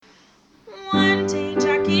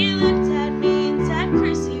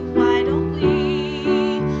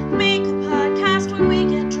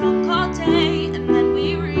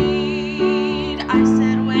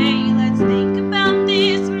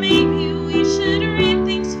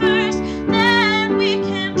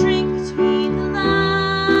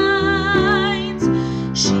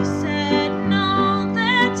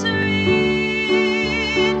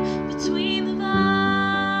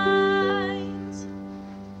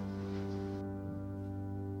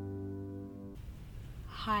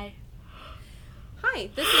Hi.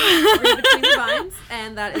 Hi, this is Read Between the Vines,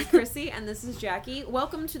 and that is Chrissy, and this is Jackie.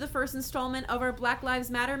 Welcome to the first installment of our Black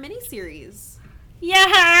Lives Matter mini-series. Yay!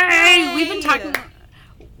 Yay! We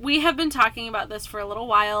have been talking about this for a little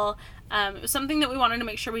while. It was something that we wanted to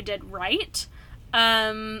make sure we did right.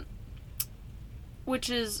 It was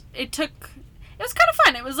kind of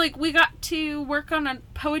fun. It was like we got to work on a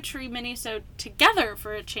poetry mini-sode together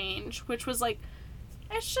for a change, which was like,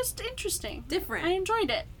 it's just interesting. Different. I enjoyed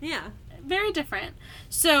it. Yeah. Very different.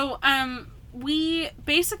 So,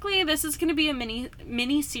 this is going to be a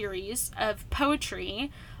mini series of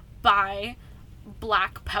poetry by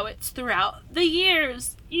Black poets throughout the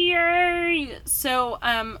years. Yay! So,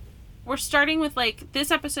 we're starting with,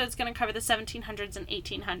 this episode's going to cover the 1700s and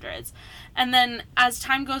 1800s. And then, as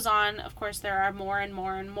time goes on, of course, there are more and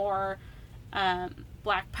more and more,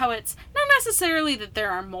 Black poets. Not necessarily that there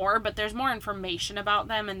are more, but there's more information about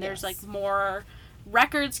them, and there's, more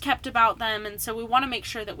records kept about them, and so we want to make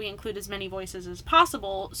sure that we include as many voices as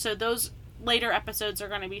possible. So those later episodes are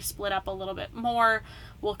going to be split up a little bit more.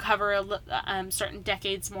 We'll cover certain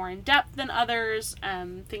decades more in depth than others,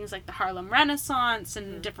 things like the Harlem Renaissance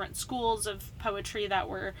and different schools of poetry that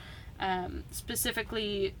were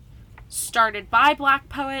specifically started by Black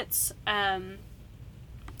poets.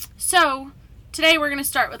 So today we're going to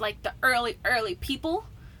start with the early people.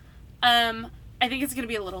 I think it's going to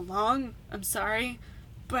be a little long. I'm sorry.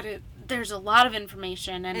 But there's a lot of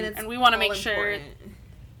information, and we want to make sure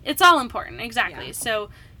it's all important. Exactly. Yeah. So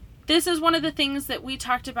this is one of the things that we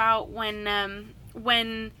talked about when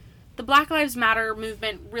the Black Lives Matter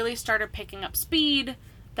movement really started picking up speed,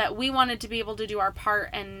 that we wanted to be able to do our part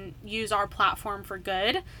and use our platform for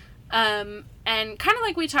good. And kind of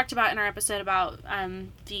like we talked about in our episode about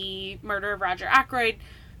the murder of Roger Ackroyd,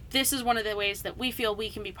 this is one of the ways that we feel we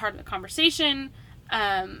can be part of the conversation.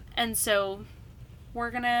 And so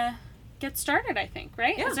we're going to get started, I think,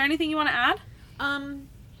 right? Yeah. Is there anything you want to add?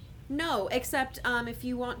 No, except if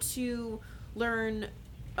you want to learn,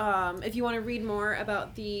 if you want to read more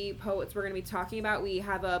about the poets we're going to be talking about, we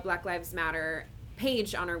have a Black Lives Matter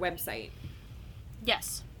page on our website.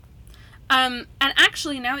 Yes. And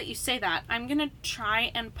actually, now that you say that, I'm going to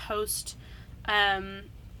try and post...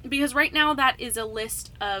 because right now that is a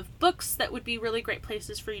list of books that would be really great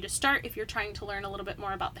places for you to start if you're trying to learn a little bit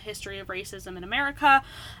more about the history of racism in America.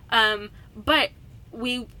 But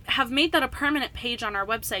we have made that a permanent page on our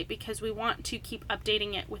website because we want to keep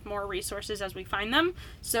updating it with more resources as we find them.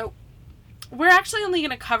 So we're actually only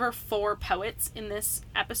going to cover 4 poets in this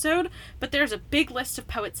episode, but there's a big list of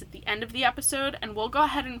poets at the end of the episode, and we'll go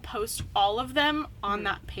ahead and post all of them on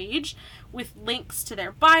that page with links to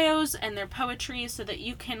their bios and their poetry so that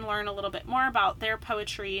you can learn a little bit more about their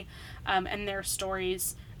poetry and their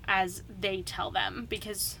stories as they tell them,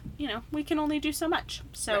 because, we can only do so much.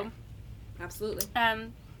 So, right. Absolutely.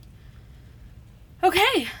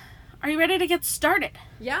 Okay. Are you ready to get started?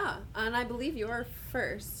 Yeah, and I believe you're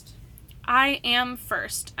first. I am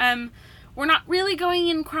first. We're not really going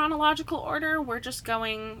in chronological order. I'm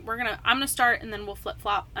gonna start and then we'll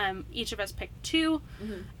flip-flop. Each of us pick 2.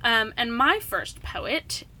 Mm-hmm. And my first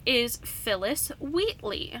poet is Phillis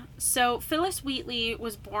Wheatley. So Phillis Wheatley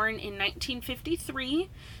was born in 1953.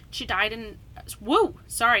 She died in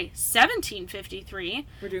 1753.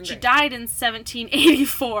 We're doing She great. died in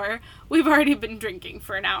 1784. We've already been drinking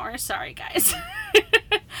for an hour. Sorry, guys.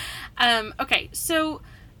 Okay, so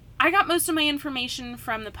I got most of my information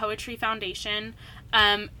from the Poetry Foundation.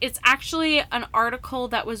 It's actually an article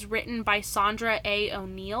that was written by Sandra A.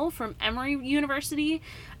 O'Neill from Emory University.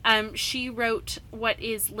 She wrote what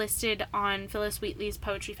is listed on Phillis Wheatley's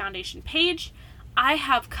Poetry Foundation page. I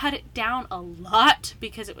have cut it down a lot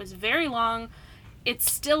because it was very long.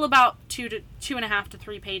 It's still about 2.5 to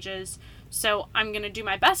 3 pages, so I'm going to do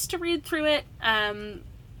my best to read through it.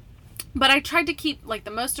 But I tried to keep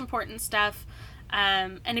the most important stuff.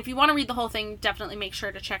 And if you want to read the whole thing, definitely make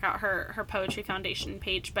sure to check out her Poetry Foundation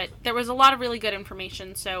page. But there was a lot of really good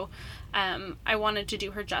information, so I wanted to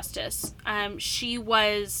do her justice. She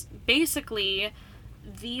was basically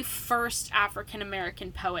the first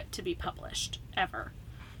African-American poet to be published ever.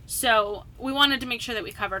 So we wanted to make sure that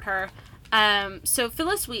we covered her. So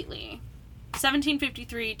Phillis Wheatley,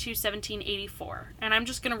 1753 to 1784. And I'm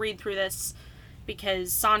just going to read through this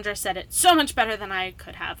because Sandra said it so much better than I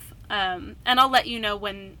could have. And I'll let you know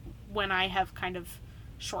when I have kind of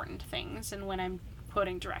shortened things and when I'm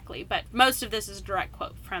quoting directly. But most of this is a direct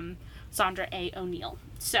quote from Sandra A. O'Neill.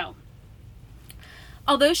 So,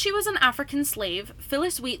 although she was an African slave,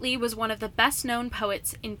 Phillis Wheatley was one of the best-known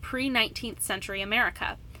poets in pre-19th century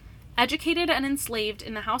America. Educated and enslaved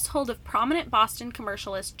in the household of prominent Boston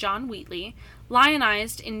commercialist John Wheatley,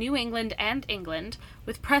 lionized in New England and England,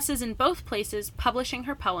 with presses in both places publishing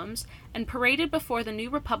her poems, and paraded before the new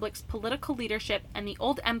republic's political leadership and the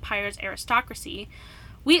old empire's aristocracy,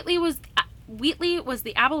 Wheatley was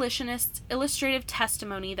the abolitionists' illustrative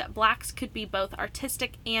testimony that blacks could be both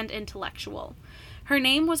artistic and intellectual. Her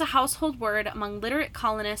name was a household word among literate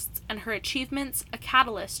colonists, and her achievements a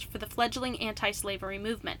catalyst for the fledgling anti-slavery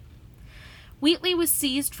movement. Wheatley was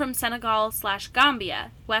seized from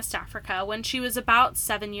Senegal/Gambia, West Africa, when she was about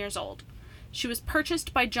 7 years old. She was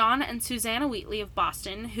purchased by John and Susanna Wheatley of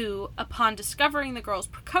Boston, who, upon discovering the girl's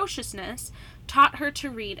precociousness, taught her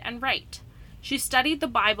to read and write. She studied the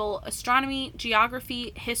Bible, astronomy,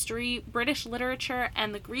 geography, history, British literature,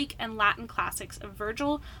 and the Greek and Latin classics of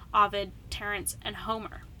Virgil, Ovid, Terence, and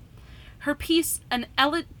Homer. Her piece, an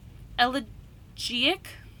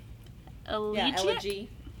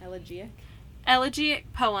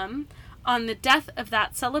elegiac poem on the death of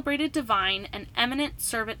that celebrated divine and eminent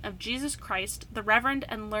servant of Jesus Christ, the Reverend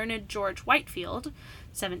and learned George Whitefield,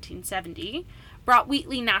 1770, brought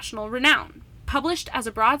Wheatley national renown. Published as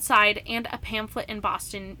a broadside and a pamphlet in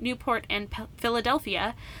Boston, Newport, and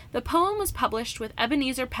Philadelphia, the poem was published with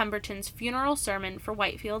Ebenezer Pemberton's funeral sermon for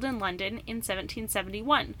Whitefield in London in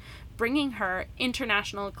 1771, bringing her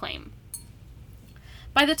international acclaim.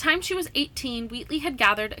 By the time she was 18, Wheatley had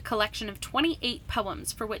gathered a collection of 28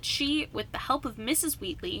 poems for which she, with the help of Mrs.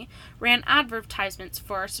 Wheatley, ran advertisements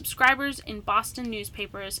for subscribers in Boston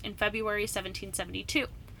newspapers in February 1772.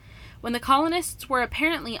 When the colonists were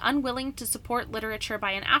apparently unwilling to support literature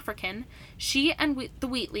by an African, she and the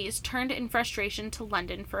Wheatleys turned in frustration to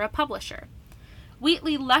London for a publisher.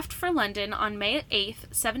 Wheatley left for London on May 8,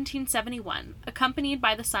 1771, accompanied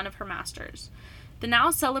by the son of her masters. The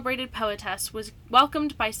now celebrated poetess was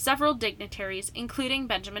welcomed by several dignitaries, including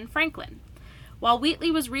Benjamin Franklin. While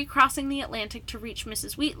Wheatley was recrossing the Atlantic to reach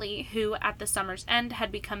Mrs. Wheatley, who, at the summer's end,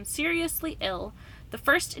 had become seriously ill, the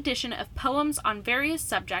first edition of Poems on Various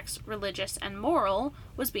Subjects, Religious and Moral,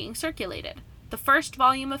 was being circulated, the first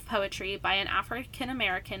volume of poetry by an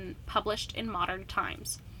African-American published in modern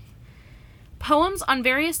times. Poems on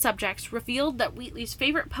Various Subjects revealed that Wheatley's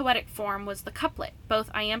favorite poetic form was the couplet,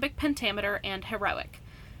 both iambic pentameter and heroic.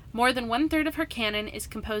 More than one-third of her canon is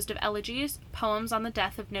composed of elegies, poems on the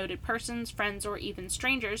death of noted persons, friends, or even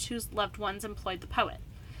strangers whose loved ones employed the poet.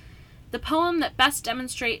 The poems that best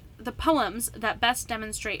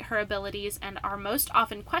demonstrate her abilities and are most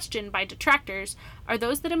often questioned by detractors are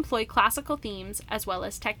those that employ classical themes as well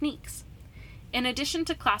as techniques. In addition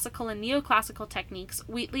to classical and neoclassical techniques,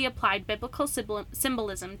 Wheatley applied biblical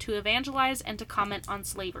symbolism to evangelize and to comment on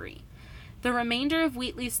slavery. The remainder of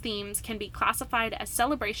Wheatley's themes can be classified as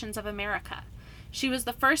celebrations of America. She was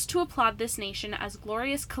the first to applaud this nation as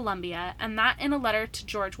glorious Columbia, and that in a letter to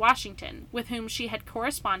George Washington, with whom she had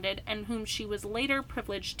corresponded and whom she was later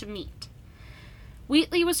privileged to meet.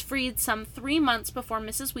 Wheatley was freed some 3 months before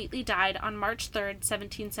Mrs. Wheatley died on March 3,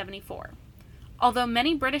 1774. Although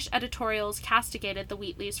many British editorials castigated the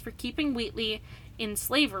Wheatleys for keeping Wheatley in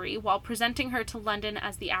slavery while presenting her to London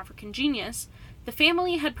as the African genius, the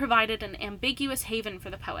family had provided an ambiguous haven for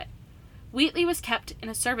the poet. Wheatley was kept in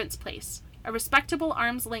a servant's place, a respectable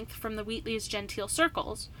arm's length from the Wheatleys' genteel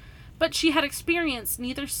circles, but she had experienced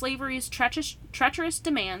neither slavery's treacherous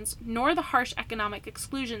demands nor the harsh economic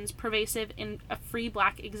exclusions pervasive in a free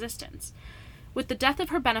black existence. With the death of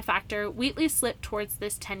her benefactor, Wheatley slipped towards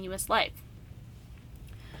this tenuous life.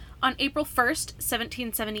 On April 1,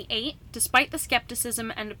 1778, despite the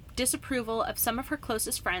skepticism and disapproval of some of her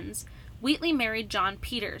closest friends, Wheatley married John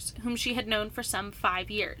Peters, whom she had known for some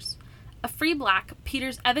 5 years. A free black,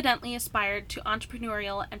 Peters evidently aspired to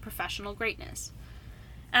entrepreneurial and professional greatness.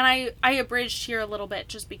 And I abridged here a little bit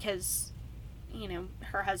just because,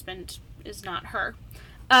 her husband is not her.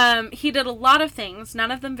 He did a lot of things,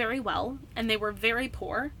 none of them very well, and they were very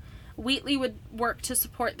poor. Wheatley would work to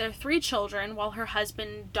support their 3 children while her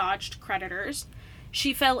husband dodged creditors.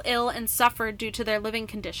 She fell ill and suffered due to their living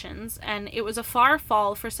conditions, and it was a far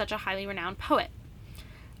fall for such a highly renowned poet.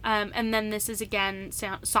 And then this is again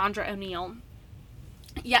Sandra O'Neill.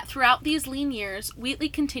 Yet throughout these lean years, Wheatley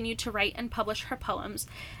continued to write and publish her poems,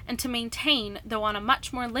 and to maintain, though on a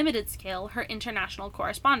much more limited scale, her international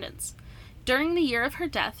correspondence. During the year of her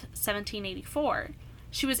death, 1784,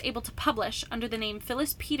 she was able to publish, under the name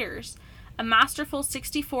Phyllis Peters, a masterful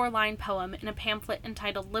 64-line poem in a pamphlet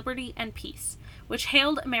entitled Liberty and Peace, which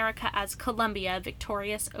hailed America as Columbia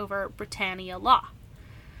victorious over Britannia Law.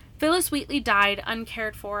 Phyllis Wheatley died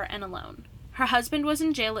uncared for and alone. Her husband was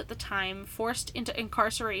in jail at the time, forced into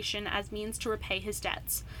incarceration as means to repay his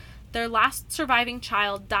debts. Their last surviving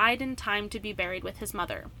child died in time to be buried with his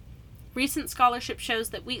mother. Recent scholarship shows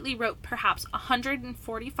that Wheatley wrote perhaps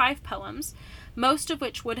 145 poems, most of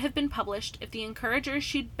which would have been published if the encouragers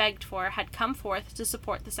she'd begged for had come forth to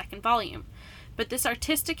support the second volume. But this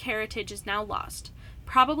artistic heritage is now lost,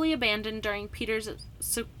 probably abandoned during Peter's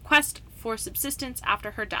quest for subsistence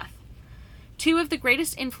after her death. Two of the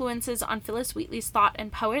greatest influences on Phillis Wheatley's thought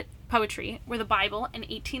and poetry were the Bible and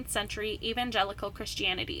 18th century evangelical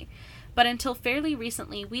Christianity. But until fairly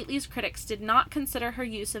recently, Wheatley's critics did not consider her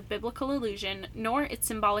use of biblical allusion nor its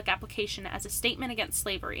symbolic application as a statement against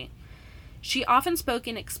slavery. She often spoke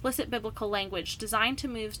in explicit biblical language designed to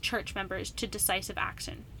move church members to decisive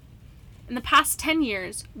action. In the past 10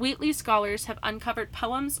 years, Wheatley scholars have uncovered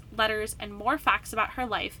poems, letters, and more facts about her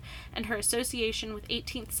life and her association with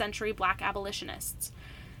 18th century black abolitionists.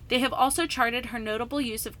 They have also charted her notable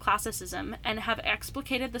use of classicism and have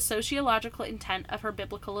explicated the sociological intent of her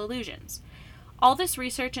biblical allusions. All this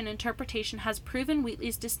research and interpretation has proven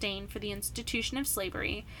Wheatley's disdain for the institution of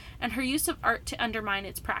slavery and her use of art to undermine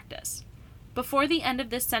its practice. Before the end of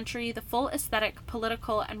this century, the full aesthetic,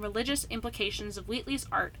 political, and religious implications of Wheatley's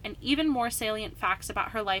art and even more salient facts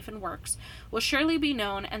about her life and works will surely be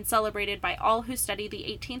known and celebrated by all who study the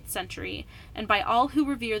 18th century and by all who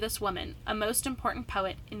revere this woman, a most important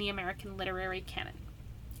poet in the American literary canon.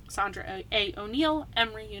 Sandra A. O'Neill,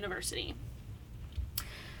 Emory University.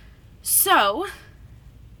 So,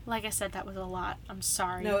 like I said, that was a lot. I'm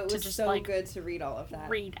sorry. No, it was just so good to read all of that.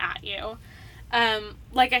 Read at you.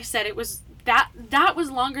 Like I said, it was that was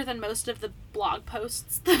longer than most of the blog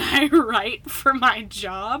posts that I write for my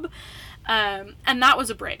job. And that was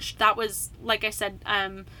abridged. That was, like I said,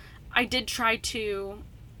 I did try to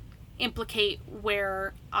indicate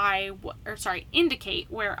where I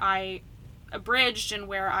abridged and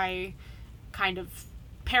where I kind of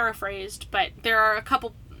paraphrased, but there are a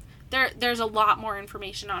couple, there's a lot more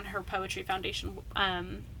information on her Poetry Foundation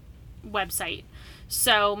website.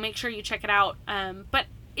 So make sure you check it out. But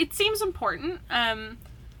it seems important.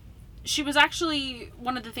 She was actually,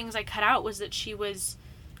 one of the things I cut out was that she was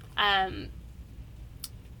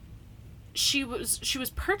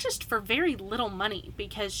purchased for very little money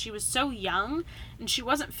because she was so young and she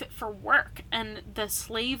wasn't fit for work. And the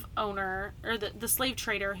slave owner, or the slave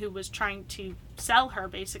trader who was trying to sell her,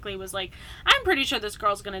 basically was like, I'm pretty sure this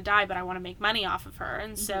girl's gonna die, but I want to make money off of her.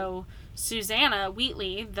 And so Susanna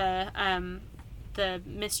Wheatley, the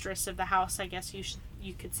mistress of the house, I guess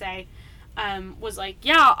you could say, was like,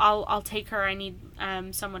 yeah, I'll take her. I need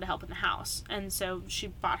someone to help in the house. And so she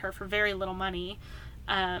bought her for very little money.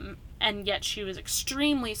 And yet she was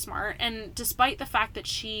extremely smart. And despite the fact that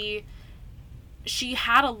she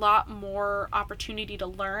had a lot more opportunity to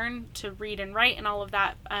learn, to read and write and all of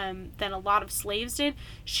that, than a lot of slaves did,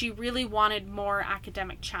 she really wanted more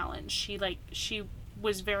academic challenge. She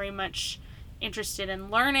was very much interested in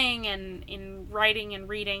learning and in writing and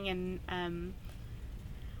reading, and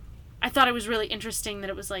I thought it was really interesting that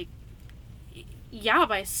it was like, yeah,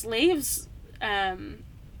 by slaves,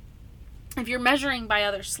 if you're measuring by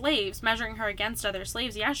other slaves, measuring her against other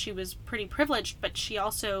slaves, yeah, she was pretty privileged, but she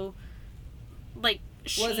also,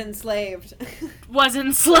 was enslaved. Was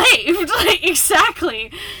enslaved,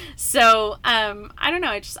 exactly. So, I don't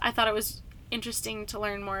know, I thought it was interesting to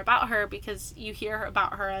learn more about her, because you hear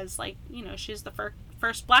about her as, she's the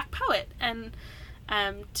first black poet, and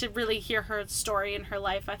to really hear her story and her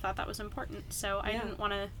life, I thought that was important. So I didn't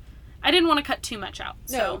want to cut too much out.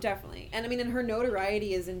 So. No, definitely. And I mean, and her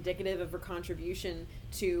notoriety is indicative of her contribution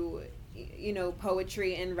to,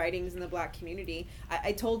 poetry and writings in the black community.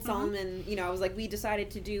 I told Solomon, I was like, we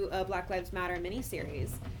decided to do a Black Lives Matter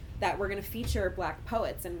miniseries that we're going to feature black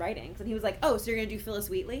poets and writings. And he was like, oh, so you're going to do Phillis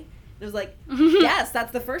Wheatley? And I was like, yes,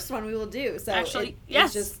 that's the first one we will do. So actually,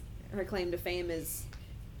 yes. It's just, her claim to fame is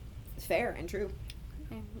fair and true.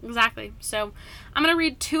 Exactly. So I'm going to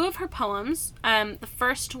read two of her poems. The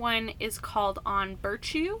first one is called On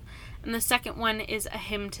Virtue, and the second one is A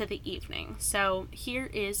Hymn to the Evening. So here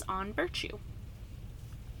is On Virtue.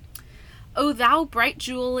 O thou bright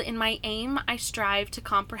jewel, in my aim I strive to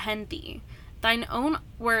comprehend thee. Thine own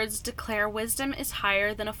words declare wisdom is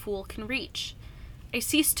higher than a fool can reach. I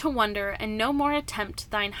cease to wonder, and no more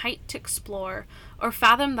attempt thine height to explore, or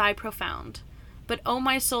fathom thy profound. But, O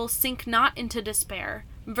my soul, sink not into despair.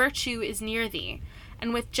 Virtue is near thee,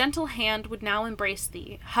 and with gentle hand would now embrace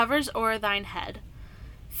thee, hovers o'er thine head.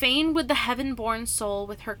 Fain would the heaven-born soul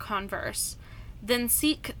with her converse, then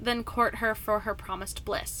seek, then court her for her promised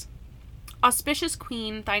bliss. Auspicious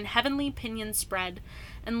queen, thine heavenly pinions spread,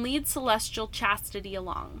 and lead celestial chastity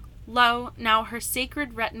along. Lo, now her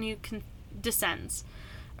sacred retinue descends.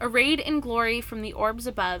 Arrayed in glory from the orbs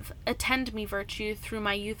above, attend me, virtue, through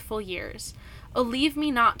my youthful years. O leave me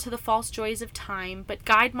not to the false joys of time, but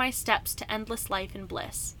guide my steps to endless life and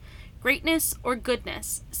bliss. Greatness or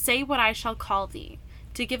goodness, say what I shall call thee,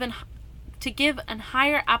 to give an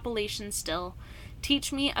higher appellation still.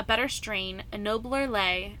 Teach me a better strain, a nobler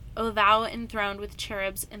lay, O thou enthroned with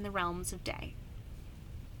cherubs in the realms of day.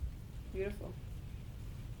 Beautiful.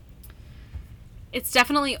 It's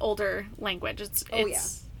definitely older language. It's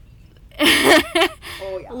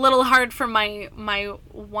Oh a little hard for my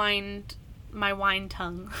wine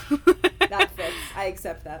tongue. That fits. I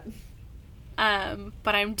accept that.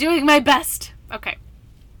 But I'm doing my best. Okay.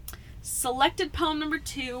 Selected poem number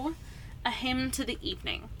 2, A Hymn to the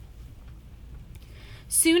Evening.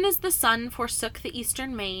 Soon as the sun forsook the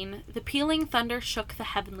eastern main, the pealing thunder shook the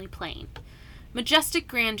heavenly plain. Majestic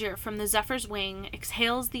grandeur from the zephyr's wing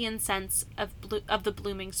exhales the incense of the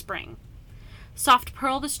blooming spring. Soft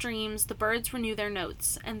purl the streams, the birds renew their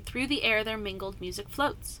notes, and through the air their mingled music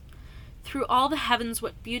floats. Through all the heavens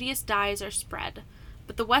what beauteous dyes are spread,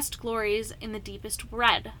 but the west glories in the deepest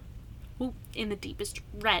red.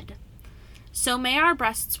 So may our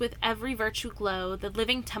breasts with every virtue glow, the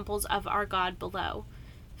living temples of our God below,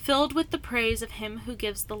 filled with the praise of him who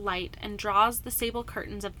gives the light and draws the sable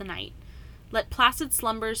curtains of the night. Let placid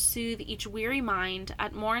slumbers soothe each weary mind,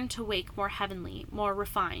 at morn to wake more heavenly, more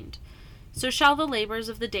refined. So shall the labors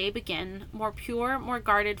of the day begin, more pure, more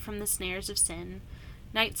guarded from the snares of sin.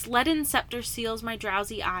 Night's leaden scepter seals my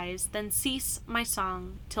drowsy eyes, then cease my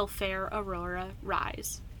song till fair aurora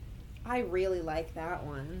rise. I really like that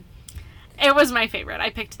one. It was my favorite. I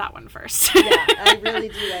picked that one first. Yeah, I really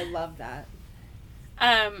do. I love that.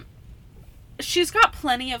 She's got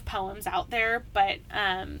plenty of poems out there, but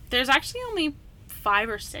there's actually only 5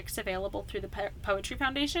 or 6 available through the Poetry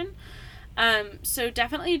Foundation. So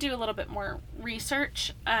definitely do a little bit more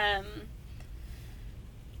research. I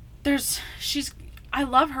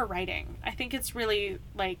love her writing. I think it's really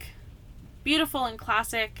beautiful and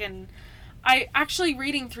classic, and I actually,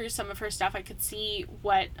 reading through some of her stuff, I could see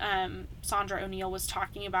what Sandra O'Neill was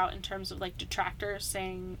talking about in terms of detractors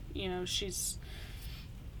saying,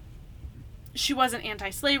 she wasn't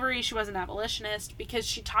anti-slavery, she wasn't abolitionist, because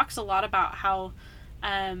she talks a lot about how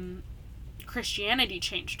Christianity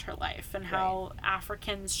changed her life, and how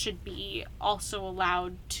Africans should be also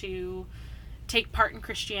allowed to take part in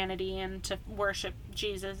Christianity and to worship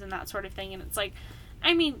Jesus and that sort of thing. And it's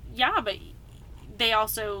but they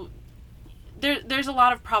also, there's a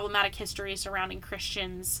lot of problematic history surrounding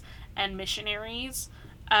Christians and missionaries,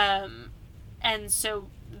 and so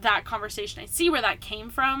that conversation, I see where that came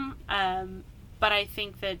from, but I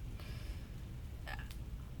think that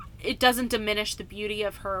it doesn't diminish the beauty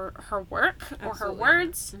of her work or her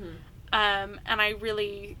words. Mm-hmm. And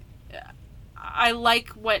I like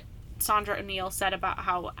what Sandra O'Neill said about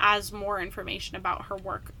how, as more information about her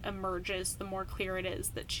work emerges, the more clear it is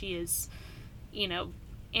that she is,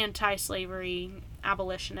 anti-slavery,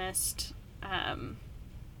 abolitionist, and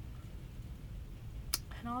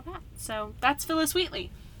all that. So that's Phillis Wheatley.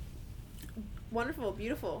 Wonderful,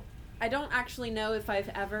 beautiful. I don't actually know if I've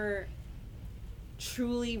ever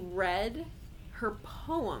truly read her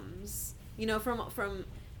poems. From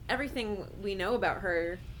everything we know about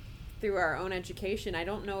her through our own education, I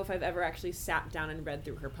don't know if I've ever actually sat down and read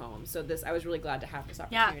through her poems. So I was really glad to have this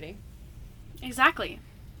opportunity. Yeah, exactly.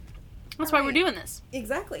 That's why we're doing this.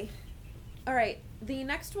 Exactly. All right. The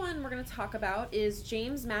next one we're going to talk about is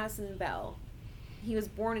James Madison Bell. He was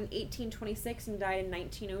born in 1826 and died in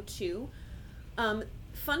 1902.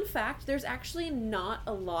 Fun fact, there's actually not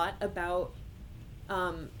a lot about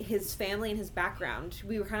his family and his background.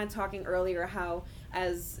 We were kind of talking earlier how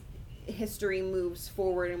as history moves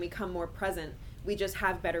forward and we become more present, we just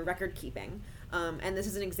have better record keeping. And this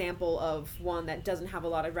is an example of one that doesn't have a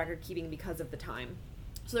lot of record keeping because of the time.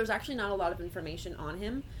 So there's actually not a lot of information on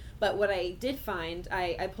him. But what I did find,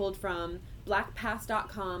 I pulled from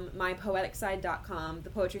blackpast.com, mypoeticside.com, the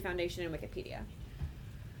Poetry Foundation, and Wikipedia.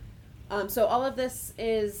 So all of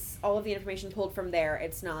the information pulled from there.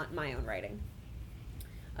 It's not my own writing.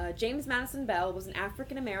 James Madison Bell was an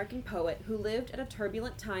African-American poet who lived at a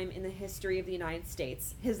turbulent time in the history of the United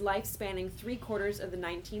States, his life spanning 3/4 of the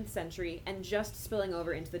 19th century and just spilling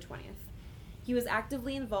over into the 20th. He was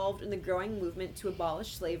actively involved in the growing movement to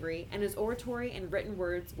abolish slavery, and his oratory and written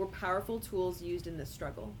words were powerful tools used in this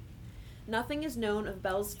struggle. Nothing is known of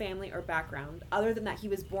Bell's family or background, other than that he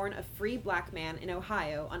was born a free black man in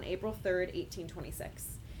Ohio on April 3rd,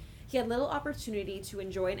 1826. He had little opportunity to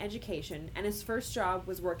enjoy an education, and his first job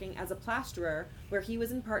was working as a plasterer, where he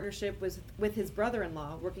was in partnership with his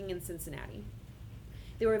brother-in-law working in Cincinnati.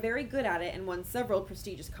 They were very good at it and won several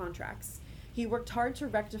prestigious contracts. He worked hard to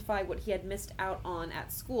rectify what he had missed out on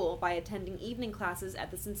at school by attending evening classes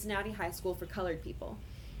at the Cincinnati High School for Colored People.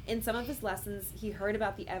 In some of his lessons, he heard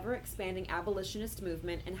about the ever-expanding abolitionist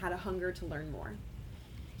movement and had a hunger to learn more.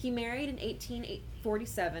 He married in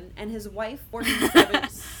 1847, and his wife bore him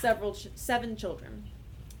seven children.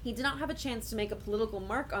 He did not have a chance to make a political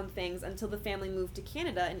mark on things until the family moved to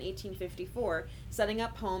Canada in 1854, setting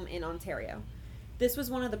up home in Ontario. This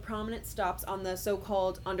was one of the prominent stops on the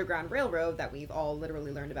so-called Underground Railroad that we've all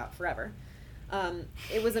literally learned about forever.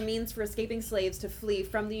 It was a means for escaping slaves to flee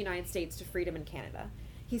from the United States to freedom in Canada.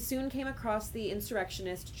 He soon came across the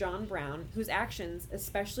insurrectionist John Brown, whose actions,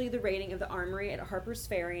 especially the raiding of the armory at Harper's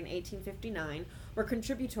Ferry in 1859, were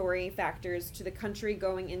contributory factors to the country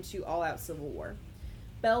going into all-out civil war.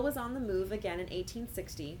 Bell was on the move again in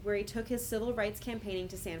 1860, where he took his civil rights campaigning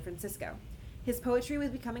to San Francisco. His poetry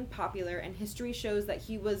was becoming popular, and history shows that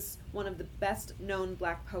he was one of the best-known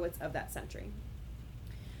black poets of that century.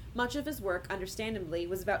 Much of his work, understandably,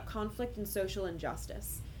 was about conflict and social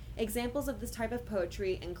injustice. Examples of this type of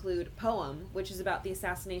poetry include Poem, which is about the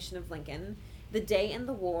assassination of Lincoln, The Day and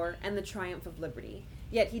the War, and The Triumph of Liberty,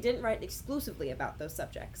 yet he didn't write exclusively about those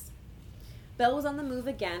subjects. Bell was on the move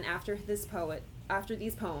again after these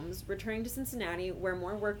poems, returning to Cincinnati, where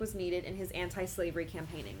more work was needed in his anti-slavery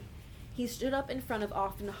campaigning. He stood up in front of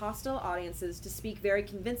often hostile audiences to speak very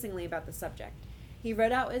convincingly about the subject. He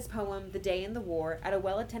read out his poem, The Day and the War, at a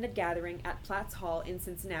well-attended gathering at Platt's Hall in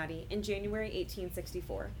Cincinnati in January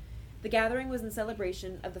 1864. The gathering was in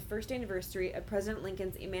celebration of the first anniversary of President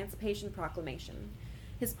Lincoln's Emancipation Proclamation.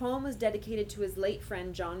 His poem was dedicated to his late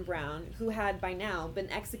friend John Brown, who had, by now,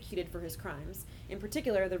 been executed for his crimes, in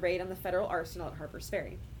particular the raid on the Federal Arsenal at Harper's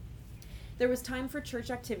Ferry. There was time for church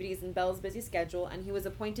activities in Bell's busy schedule, and he was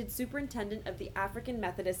appointed superintendent of the African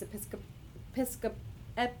Methodist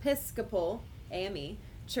Episcopal AME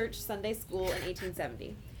Church Sunday School in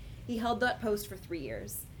 1870. He held that post for 3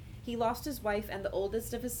 years. He lost his wife and the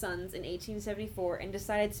oldest of his sons in 1874 and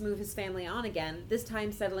decided to move his family on again, this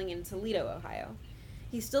time settling in Toledo, Ohio.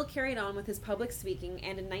 He still carried on with his public speaking,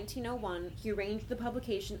 and in 1901 he arranged the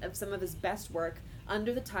publication of some of his best work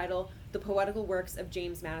under the title The Poetical Works of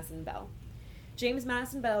James Madison Bell. James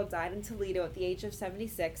Madison Bell died in Toledo at the age of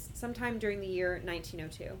 76, sometime during the year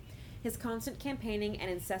 1902. His constant campaigning and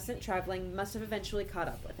incessant traveling must have eventually caught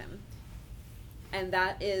up with him. And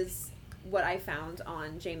that is what I found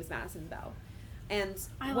on James Madison Bell. And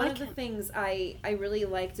one of the things I really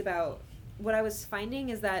liked about what I was finding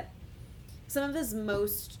is that some of his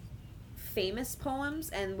most famous poems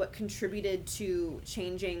and what contributed to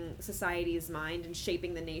changing society's mind and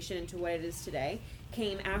shaping the nation into what it is today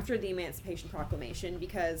came after the Emancipation Proclamation,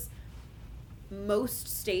 because most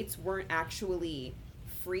states weren't actually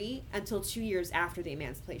free until 2 years after the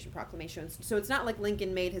Emancipation Proclamation. So it's not like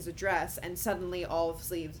Lincoln made his address and suddenly all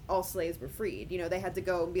slaves were freed. You know, they had to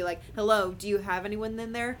go and be like, hello, do you have anyone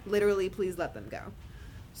in there? Literally, please let them go.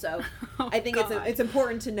 So I think it's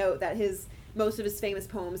important to note that most of his famous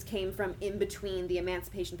poems came from in between the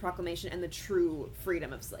Emancipation Proclamation and the true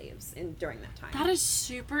freedom of slaves during that time. That is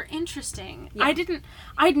super interesting. Yeah.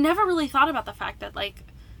 I'd never really thought about the fact that, like,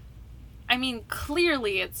 I mean,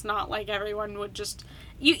 clearly it's not like everyone would just...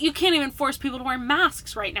 You can't even force people to wear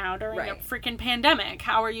masks right now during a freaking pandemic.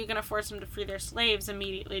 How are you going to force them to free their slaves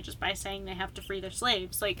immediately just by saying they have to free their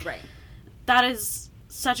slaves? Like, that is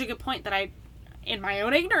such a good point that I, in my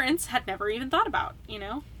own ignorance, had never even thought about, you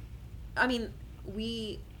know? I mean,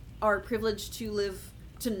 we are privileged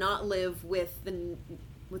to not live with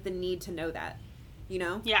the need to know that, you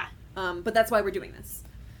know? Yeah. But that's why we're doing this.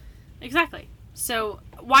 Exactly. So,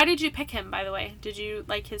 why did you pick him, by the way? Did you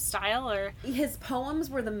like his style, or...? His poems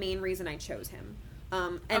were the main reason I chose him.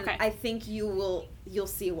 Okay. I think you'll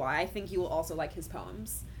see why. I think you will also like his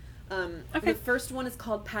poems. Okay. The first one is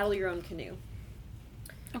called Paddle Your Own Canoe.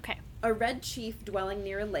 Okay. A red chief dwelling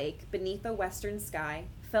near a lake beneath a western sky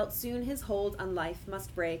felt soon his hold on life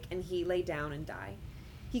must break, and he lay down and die.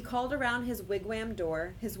 He called around his wigwam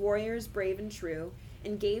door, his warriors brave and true,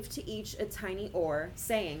 and gave to each a tiny oar,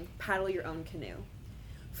 saying, paddle your own canoe.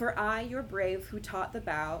 For I, your brave, who taught the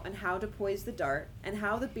bow, and how to poise the dart, and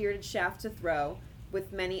how the bearded shaft to throw,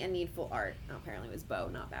 with many a needful art. Oh, apparently it was bow,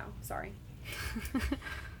 not bow. Sorry.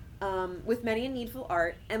 With many a needful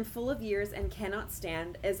art, am full of years and cannot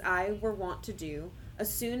stand, as I were wont to do, a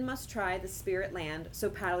soon must try the spirit land, so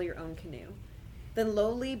paddle your own canoe. Then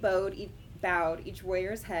lowly bowed each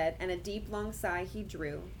warrior's head, and a deep long sigh he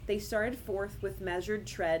drew. They started forth with measured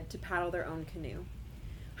tread to paddle their own canoe.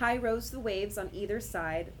 High rose the waves on either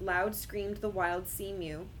side, loud screamed the wild sea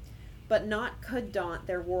mew, but naught could daunt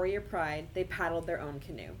their warrior pride, they paddled their own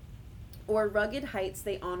canoe. O'er rugged heights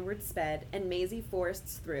they onward sped, and mazy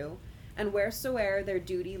forests through, and wheresoe'er their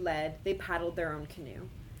duty led, they paddled their own canoe.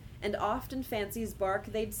 And oft in fancy's bark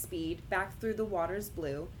they'd speed, back through the waters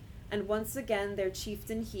blue, and once again their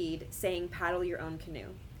chieftain heed, saying, paddle your own canoe.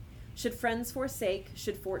 Should friends forsake,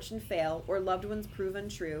 should fortune fail, or loved ones prove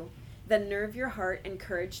untrue, then nerve your heart and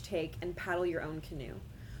courage take, and paddle your own canoe.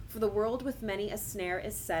 For the world with many a snare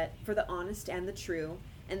is set, for the honest and the true,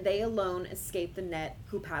 and they alone escape the net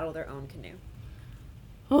who paddle their own canoe.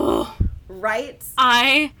 Oh, right?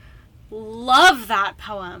 I love that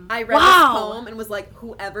poem. I read this poem and was like,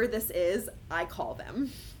 whoever this is, I call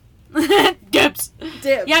them. Dibs.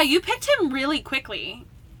 Dibs. Yeah, you picked him really quickly.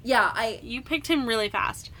 Yeah, You picked him really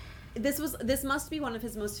fast. This must be one of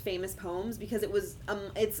his most famous poems because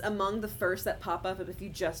it's among the first that pop up if you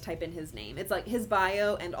just type in his name. It's like his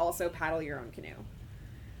bio and also paddle your own canoe.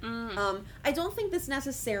 I don't think this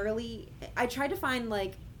necessarily. I tried to find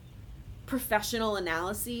like professional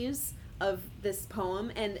analyses of this poem,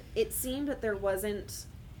 and it seemed that there wasn't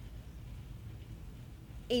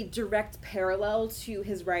a direct parallel to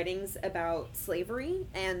his writings about slavery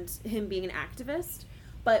and him being an activist.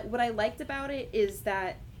 But what I liked about it is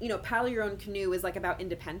that, paddle your own canoe is like about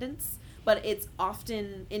independence, but it's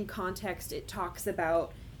often in context, it talks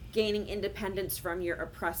about gaining independence from your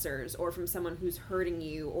oppressors or from someone who's hurting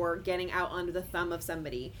you or getting out under the thumb of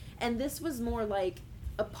somebody. And this was more like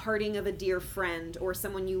a parting of a dear friend or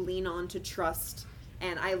someone you lean on to trust.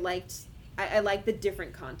 And I liked the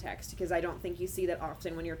different context because I don't think you see that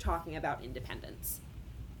often when you're talking about independence.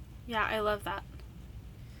 Yeah, I love that.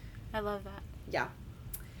 Yeah.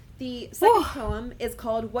 The second poem is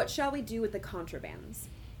called What Shall We Do with the Contrabands?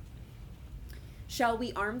 Shall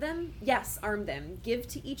we arm them? Yes, arm them. Give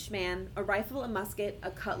to each man a rifle, a musket,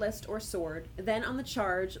 a cutlass, or sword. Then on the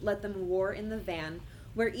charge let them war in the van,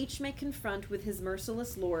 where each may confront with his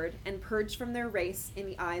merciless lord, and purge from their race, in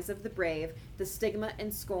the eyes of the brave, the stigma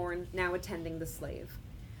and scorn now attending the slave.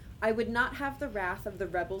 I would not have the wrath of the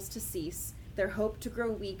rebels to cease, their hope to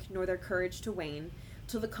grow weak, nor their courage to wane,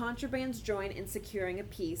 till the contrabands join in securing a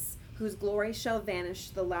peace, whose glory shall vanish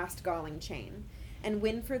the last galling chain, and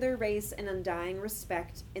win for their race an undying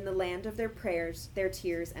respect in the land of their prayers, their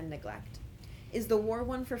tears, and neglect. Is the war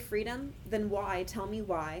won for freedom? Then why, tell me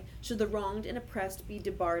why, should the wronged and oppressed be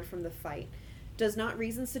debarred from the fight? Does not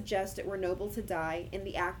reason suggest it were noble to die in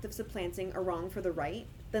the act of supplanting a wrong for the right?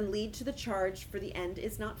 Then lead to the charge, for the end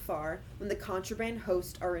is not far, when the contraband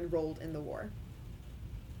host are enrolled in the war.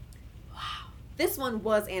 This one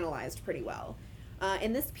was analyzed pretty well.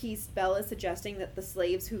 In this piece, Bell is suggesting that the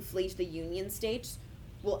slaves who flee to the Union states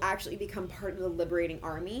will actually become part of the liberating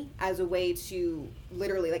army as a way to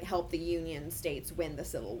literally help the Union states win the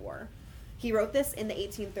Civil War. He wrote this in the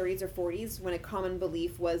 1830s or 40s when a common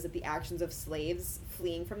belief was that the actions of slaves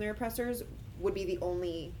fleeing from their oppressors would be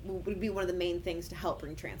one of the main things to help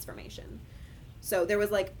bring transformation. So there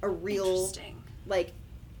was a real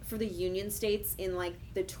for the Union states in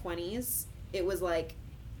the 20s. It was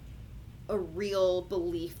a real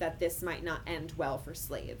belief that this might not end well for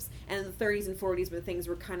slaves. And in the 30s and 40s when things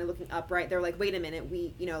were kind of looking upright, they're like, wait a minute,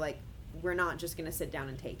 we're not just going to sit down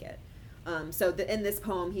and take it. In this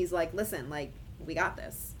poem, he's like, listen, we got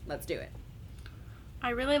this. Let's do it. I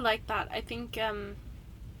really like that. I think, on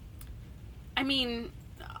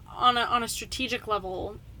a strategic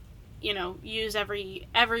level, use every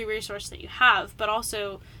resource that you have, but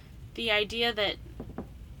also the idea that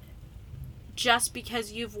just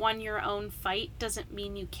because you've won your own fight doesn't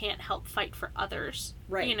mean you can't help fight for others.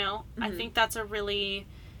 Right. Mm-hmm. I think that's a really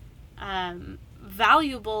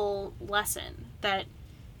valuable lesson that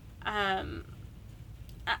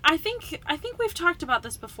I think we've talked about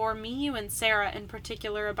this before, me, you, and Sarah in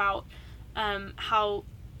particular, about how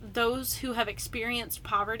those who have experienced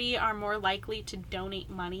poverty are more likely to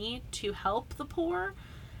donate money to help the poor.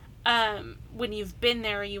 When you've been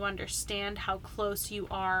there, you understand how close you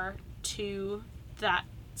are to that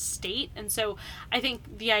state. And so I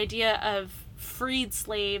think the idea of freed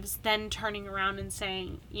slaves then turning around and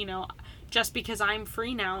saying, just because I'm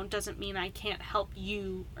free now doesn't mean I can't help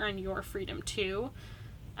you earn your freedom too.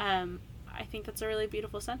 I think that's a really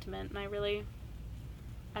beautiful sentiment, and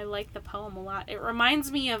I like the poem a lot. It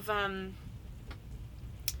reminds me of, and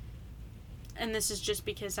this is just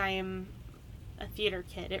because I am a theater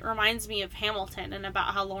kid, it reminds me of Hamilton and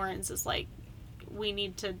about how Lawrence is we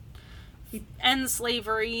need to end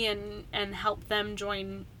slavery and help them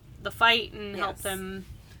join the fight and help them,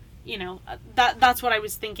 that's what I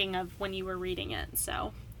was thinking of when you were reading it,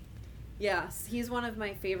 so. Yes, he's one of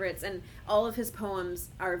my favorites, and all of his poems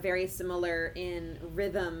are very similar in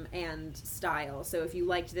rhythm and style. So if you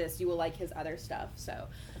liked this, you will like his other stuff. So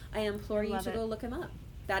I implore you to go look him up.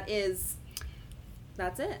 That's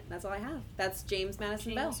it. That's all I have. That's James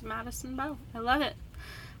Madison Bell. James Madison Bell. I love it.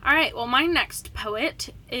 All right, well, my next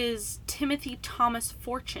poet is Timothy Thomas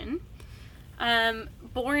Fortune. Born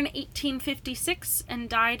 1856 and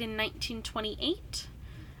died in 1928.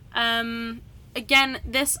 Again,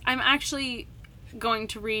 I'm actually going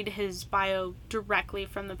to read his bio directly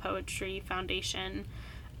from the Poetry Foundation.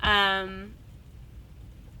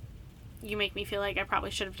 You make me feel like I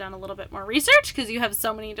probably should have done a little bit more research because you have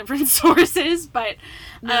so many different sources, but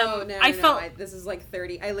this is like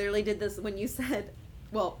 30. I literally did this when you said,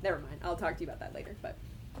 well, never mind. I'll talk to you about that later, but.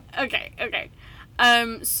 Okay.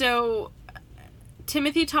 So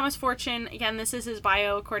Timothy Thomas Fortune, again, this is his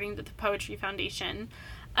bio according to the Poetry Foundation.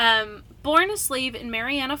 Born a slave in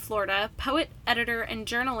Marianna, Florida, poet, editor, and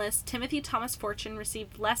journalist Timothy Thomas Fortune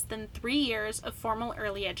received less than 3 years of formal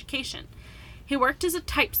early education. He worked as a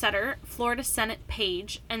typesetter, Florida Senate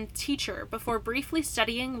page, and teacher before briefly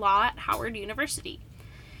studying law at Howard University.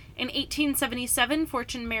 In 1877,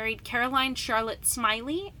 Fortune married Caroline Charlotte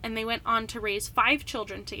Smiley, and they went on to raise 5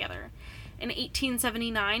 children together. In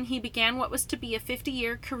 1879, he began what was to be a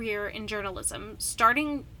 50-year career in journalism,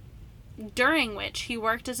 during which he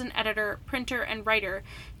worked as an editor, printer, and writer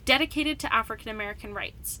dedicated to African American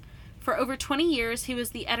rights. For over 20 years, he was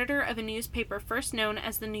the editor of a newspaper first known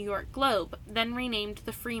as the New York Globe, then renamed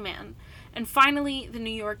the Freeman, and finally the New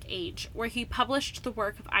York Age, where he published the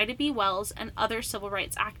work of Ida B. Wells and other civil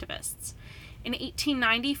rights activists. In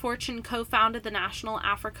 1890, Fortune co-founded the National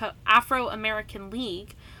Afro-American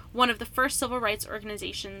League, one of the first civil rights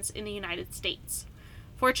organizations in the United States.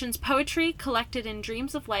 Fortune's poetry, collected in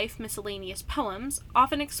Dreams of Life miscellaneous poems,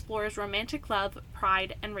 often explores romantic love,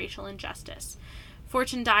 pride, and racial injustice.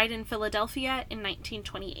 Fortune died in Philadelphia in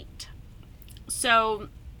 1928. So,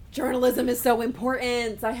 journalism is so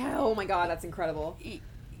important. Oh my god, that's incredible.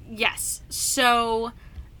 Yes. So,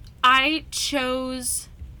 I chose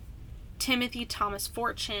Timothy Thomas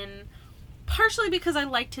Fortune partially because I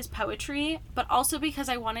liked his poetry, but also because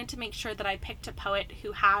I wanted to make sure that I picked a poet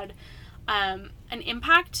who had an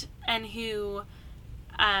impact and who,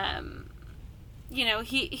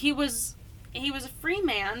 he was a free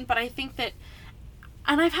man, but I think that,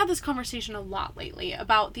 and I've had this conversation a lot lately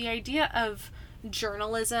about the idea of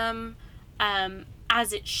journalism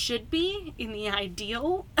as it should be in the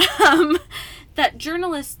ideal, that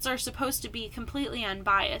journalists are supposed to be completely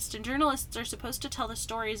unbiased, and journalists are supposed to tell the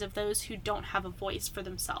stories of those who don't have a voice for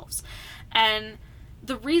themselves. And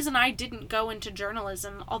the reason I didn't go into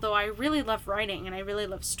journalism, although I really love writing and I really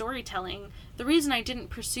love storytelling, the reason I didn't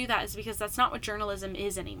pursue that is because that's not what journalism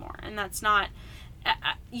is anymore. And that's not,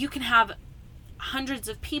 you can have hundreds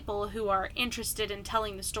of people who are interested in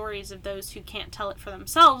telling the stories of those who can't tell it for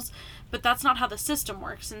themselves, but that's not how the system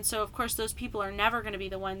works. And so, of course, those people are never going to be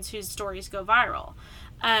the ones whose stories go viral.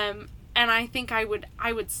 And I think I would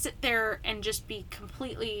sit there and just be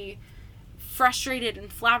completely frustrated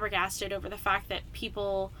and flabbergasted over the fact that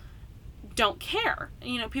people don't care.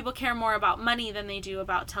 People care more about money than they do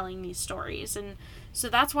about telling these stories. And so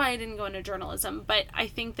that's why I didn't go into journalism. But I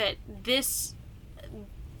think that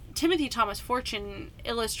Timothy Thomas Fortune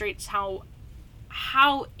illustrates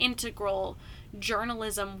how integral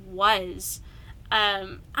journalism was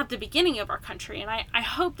at the beginning of our country. And I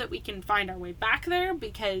hope that we can find our way back there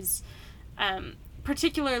because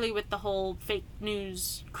particularly with the whole fake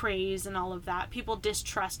news craze and all of that, people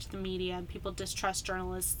distrust the media and people distrust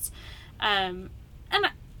journalists. And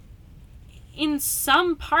in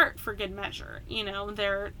some part for good measure.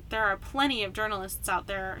 There are plenty of journalists out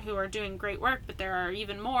there who are doing great work, but there are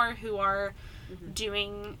even more who are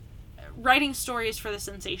writing stories for the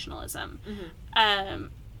sensationalism.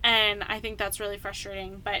 And I think that's really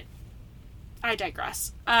frustrating, but I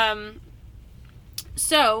digress.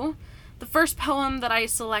 So the first poem that I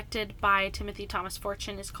selected by Timothy Thomas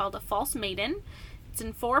Fortune is called A False Maiden. It's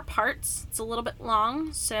in 4 parts. It's a little bit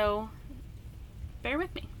long, so bear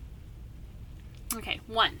with me. Okay,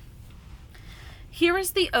 1. Here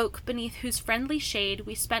is the oak beneath whose friendly shade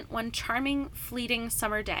we spent one charming, fleeting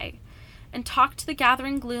summer day, and talked the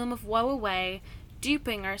gathering gloom of woe away,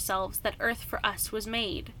 duping ourselves that earth for us was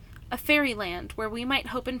made, a fairyland where we might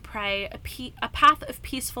hope and pray, a path of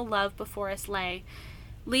peaceful love before us lay,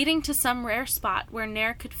 leading to some rare spot where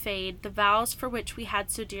ne'er could fade the vows for which we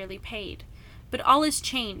had so dearly paid. But all is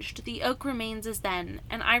changed, the oak remains as then,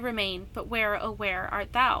 and I remain, but where, oh where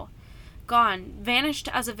art thou? Gone, vanished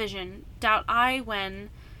as a vision, doubt I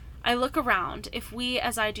when I look around, if we,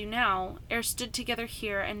 as I do now, ere stood together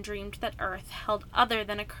here and dreamed that earth held other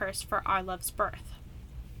than a curse for our love's birth.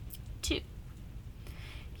 2.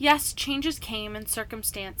 Yes, changes came, and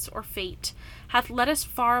circumstance or fate hath led us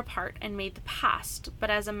far apart and made the past but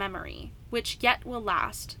as a memory, which yet will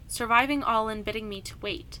last, surviving all and bidding me to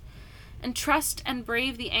wait, and trust and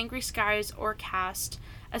brave the angry skies o'ercast,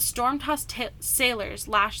 as storm-tossed sailors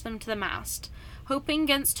lash them to the mast, hoping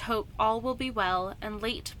 'gainst hope all will be well, and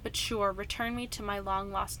late but sure return me to my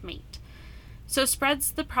long-lost mate. So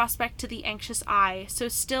spreads the prospect to the anxious eye, so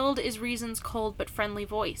stilled is reason's cold but friendly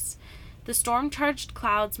voice. The storm-charged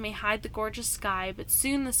clouds may hide the gorgeous sky, but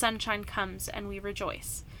soon the sunshine comes, and we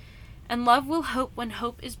rejoice. And love will hope when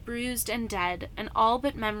hope is bruised and dead, and all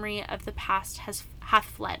but memory of the past hath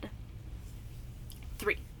fled.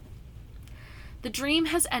 3. The dream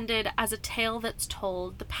has ended as a tale that's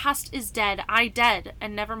told. The past is dead, I dead,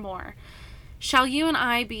 and nevermore. Shall you and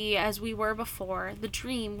I be as we were before? The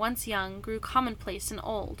dream, once young, grew commonplace and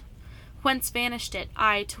old. Whence vanished it,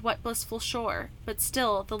 I, to what blissful shore? But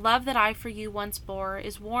still, the love that I for you once bore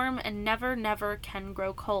is warm and never, never can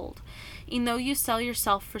grow cold, e'en though you sell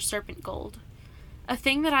yourself for serpent gold. A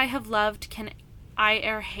thing that I have loved can I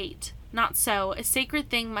e'er hate? Not so, a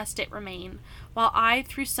sacred thing must it remain, while I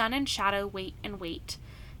through sun and shadow wait and wait.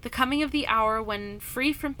 The coming of the hour when,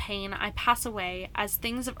 free from pain, I pass away, as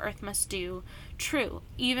things of earth must do, true,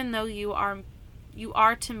 even though you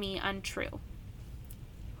are to me untrue.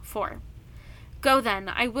 4. Go then,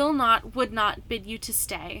 I would not bid you to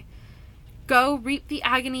stay. Go, reap the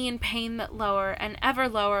agony and pain that lower, and ever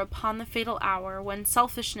lower upon the fatal hour, when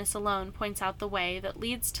selfishness alone points out the way that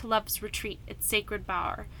leads to love's retreat, its sacred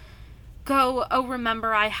bower. Go, oh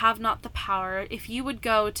remember I have not the power, if you would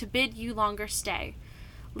go, to bid you longer stay.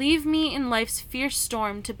 Leave me in life's fierce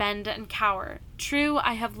storm to bend and cower. True,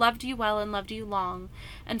 I have loved you well and loved you long,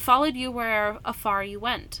 and followed you where'er afar you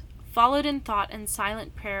went. Followed in thought and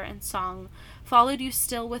silent prayer and song, followed you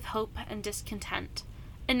still with hope and discontent.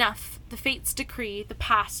 Enough, the fates decree, the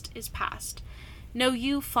past is past. Know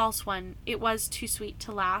you, false one, it was too sweet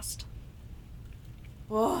to last.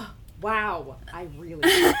 Oh, wow. I really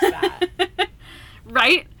liked that.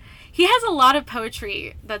 Right? He has a lot of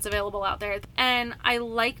poetry that's available out there, and I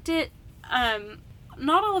liked it.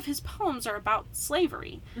 Not all of his poems are about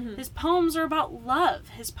slavery. Mm-hmm. His poems are about love.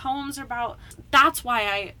 His poems are about... That's why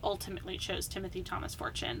I ultimately chose Timothy Thomas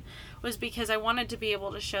Fortune, was because I wanted to be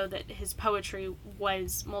able to show that his poetry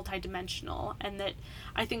was multidimensional, and that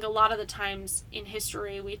I think a lot of the times in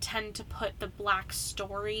history we tend to put the black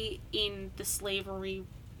story in the slavery,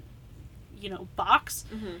 box,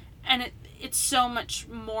 mm-hmm. and it's so much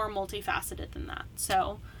more multifaceted than that.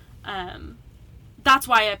 So, that's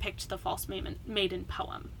why I picked the False Maiden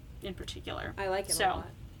poem in particular. I like it a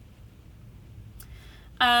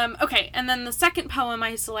lot. Okay, and then the second poem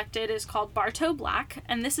I selected is called Bartow Black,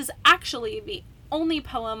 and this is actually the only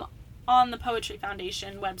poem on the Poetry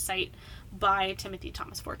Foundation website by Timothy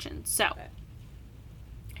Thomas Fortune. So, okay.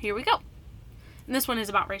 Here we go. And this one is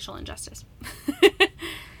about racial injustice.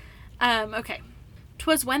 Okay.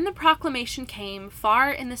 'Twas when the proclamation came,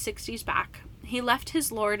 far in the 60s back, he left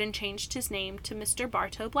his lord and changed his name to Mr.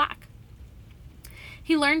 Bartow Black.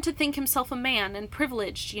 He learned to think himself a man, and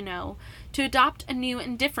privileged, to adopt a new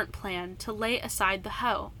and different plan, to lay aside the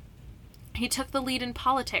hoe. He took the lead in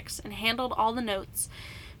politics, and handled all the notes,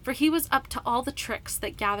 for he was up to all the tricks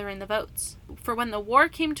that gather in the votes. For when the war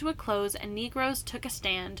came to a close, and Negroes took a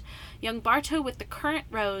stand, young Bartow with the current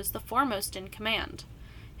rose, the foremost in command.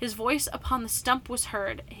 His voice upon the stump was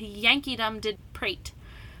heard, he Yankeedom did prate.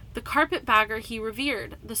 The carpetbagger he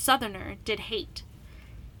revered, the Southerner did hate.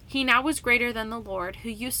 He now was greater than the lord, who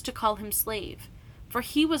used to call him slave, for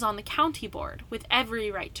he was on the county board, with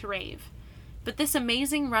every right to rave. But this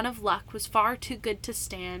amazing run of luck was far too good to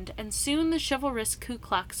stand, and soon the chivalrous Ku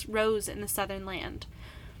Klux rose in the southern land.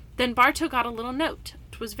 Then Bartow got a little note,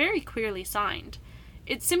 'twas very queerly signed.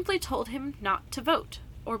 It simply told him not to vote,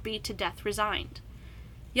 or be to death resigned.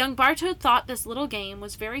 Young Bartow thought this little game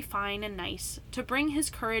was very fine and nice, to bring his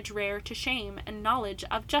courage rare to shame and knowledge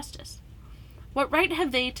of justice. What right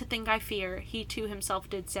have they to think I fear, he to himself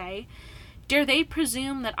did say. Dare they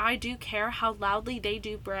presume that I do care how loudly they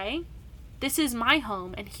do bray? This is my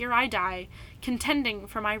home, and here I die, contending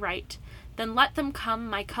for my right. Then let them come,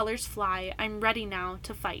 my colors fly, I'm ready now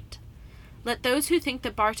to fight. Let those who think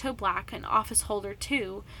that Bartow Black, an office holder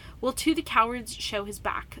too, will to the cowards show his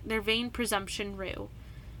back, their vain presumption rue.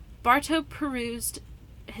 Bartow perused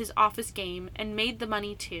his office game, and made the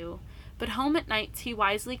money too, but home at nights he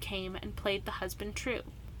wisely came, and played the husband true.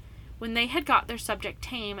 When they had got their subject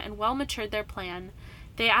tame, and well matured their plan,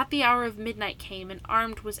 They at the hour of midnight came, and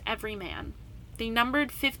armed was every man. They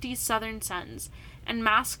numbered 50 Southern sons, and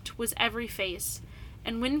masked was every face,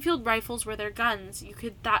 and Winfield rifles were their guns, you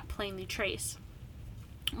could that plainly trace.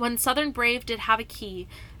 One Southern brave did have a key,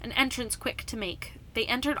 an entrance quick to make. They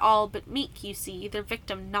entered all, but meek, you see, their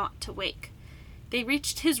victim not to wake. They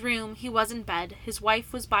reached his room, he was in bed, his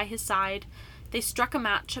wife was by his side. They struck a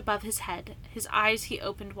match above his head, his eyes he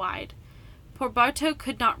opened wide. Poor Bartow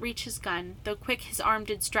could not reach his gun, though quick his arm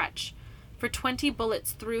did stretch, for 20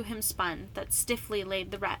 bullets through him spun, that stiffly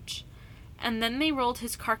laid the wretch. And then they rolled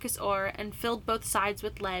his carcass o'er, and filled both sides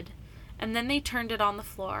with lead, and then they turned it on the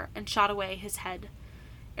floor, and shot away his head.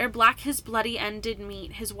 Ere black his bloody end did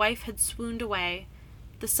meet, his wife had swooned away.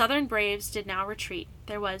 The Southern braves did now retreat,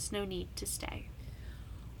 there was no need to stay.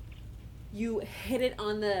 You hit it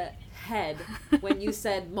on the head when you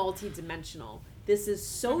said multi-dimensional. This is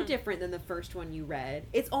so different than the first one you read.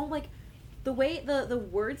 It's all like the way the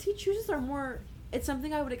words he chooses are more. It's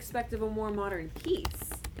something I would expect of a more modern piece.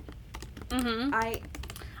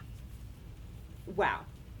 Wow.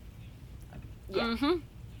 Yeah.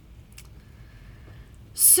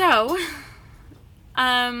 So,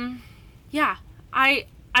 yeah, I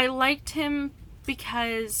liked him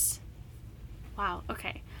because, wow,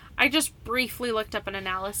 okay. I just briefly looked up an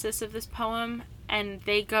analysis of this poem, and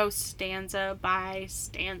they go stanza by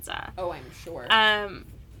stanza. Oh, I'm sure.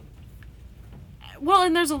 Well,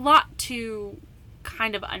 and there's a lot to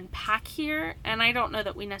kind of unpack here, and I don't know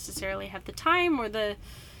that we necessarily have the time or the,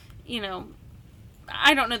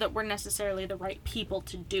 I don't know that we're necessarily the right people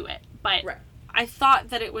to do it, but right. I thought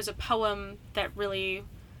that it was a poem that really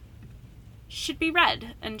should be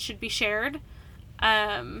read and should be shared,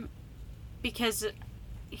 because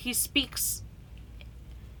he speaks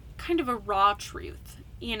kind of a raw truth,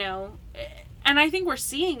 and I think we're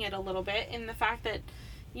seeing it a little bit in the fact that,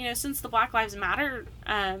 since the Black Lives Matter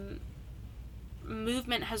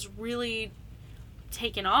movement has really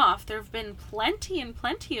taken off, there have been plenty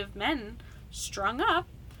of men strung up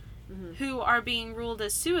who are being ruled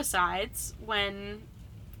as suicides when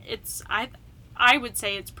it's, I would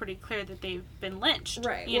say it's pretty clear that they've been lynched.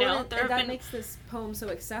 Right. That makes this poem so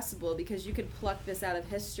accessible because you could pluck this out of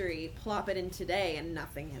history, plop it in today, and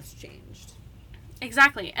nothing has changed.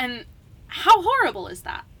 Exactly. And how horrible is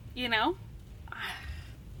that,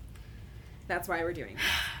 That's why we're doing this.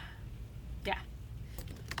 Yeah.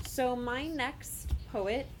 So my next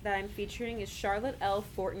poet that I'm featuring is Charlotte L.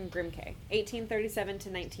 Fortin Grimke, 1837 to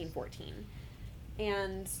 1914.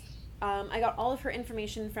 And I got all of her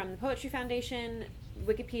information from the Poetry Foundation,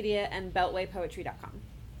 Wikipedia, and BeltwayPoetry.com.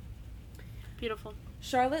 Beautiful.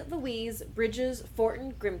 Charlotte Louise Bridges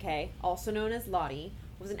Fortin Grimke, also known as Lottie,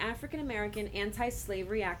 was an African-American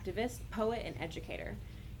anti-slavery activist, poet, and educator.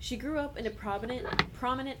 She grew up in a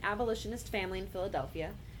prominent abolitionist family in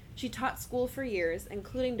Philadelphia. She taught school for years,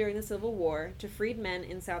 including during the Civil War, to freed men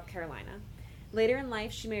in South Carolina. Later in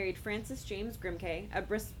life, she married Francis James Grimke,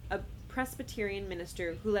 a Presbyterian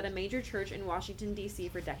minister who led a major church in Washington, D.C.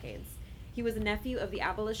 for decades. He was a nephew of the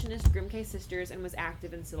abolitionist Grimke sisters and was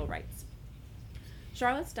active in civil rights.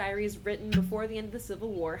 Charlotte's diaries, written before the end of the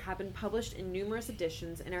Civil War, have been published in numerous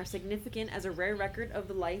editions and are significant as a rare record of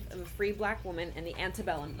the life of a free black woman in the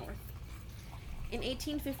antebellum North. In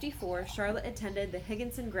 1854, Charlotte attended the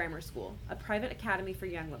Higginson Grammar School, a private academy for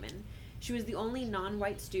young women. She was the only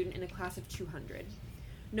non-white student in a class of 200.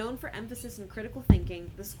 Known for emphasis in critical thinking,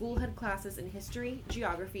 the school had classes in history,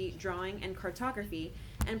 geography, drawing, and cartography,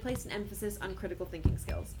 and placed an emphasis on critical thinking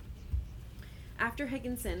skills. After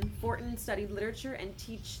Higginson, Fortin studied literature and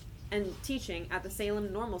teaching at the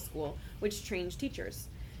Salem Normal School, which trained teachers.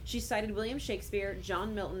 She cited William Shakespeare,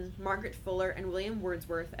 John Milton, Margaret Fuller, and William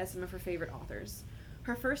Wordsworth as some of her favorite authors.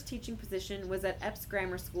 Her first teaching position was at Epps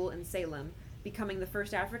Grammar School in Salem, becoming the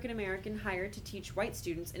first African-American hired to teach white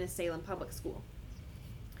students in a Salem public school.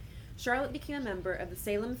 Charlotte became a member of the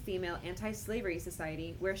Salem Female Anti-Slavery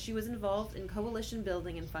Society, where she was involved in coalition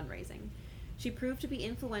building and fundraising. She proved to be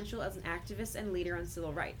influential as an activist and leader on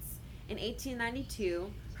civil rights. In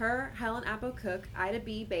 1892, her, Helen Appo Cook, Ida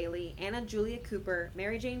B. Bailey, Anna Julia Cooper,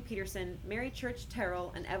 Mary Jane Peterson, Mary Church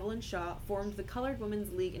Terrell, and Evelyn Shaw formed the Colored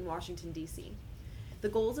Women's League in Washington, D.C. The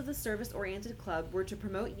goals of the service-oriented club were to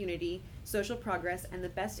promote unity, social progress, and the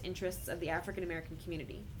best interests of the African American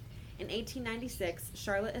community. In 1896,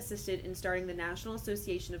 Charlotte assisted in starting the National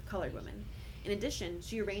Association of Colored Women. In addition,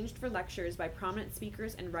 she arranged for lectures by prominent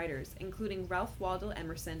speakers and writers, including Ralph Waldo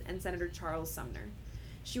Emerson and Senator Charles Sumner.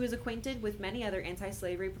 She was acquainted with many other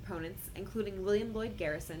anti-slavery proponents, including William Lloyd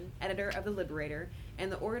Garrison, editor of The Liberator,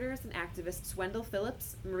 and the orators and activists Wendell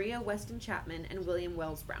Phillips, Maria Weston Chapman, and William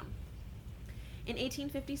Wells Brown. In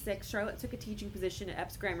 1856, Charlotte took a teaching position at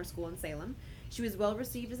Epps Grammar School in Salem. She was well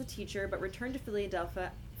received as a teacher, but returned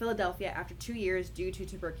to Philadelphia after 2 years due to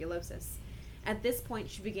tuberculosis. At this point,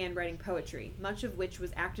 she began writing poetry, much of which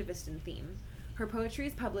was activist in theme. Her poetry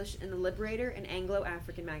is published in The Liberator and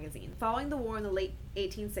Anglo-African magazine. Following the war in the late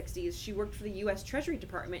 1860s, she worked for the U.S. Treasury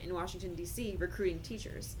Department in Washington, D.C., recruiting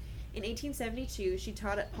teachers. In 1872, she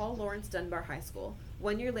taught at Paul Laurence Dunbar High School.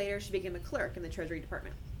 1 year later, she became a clerk in the Treasury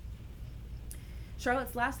Department.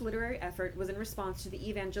 Charlotte's last literary effort was in response to the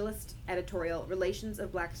Evangelist editorial, Relations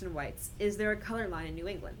of Blacks and Whites, Is There a Color Line in New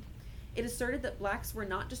England? It asserted that blacks were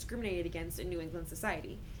not discriminated against in New England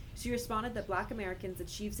society. She responded that black Americans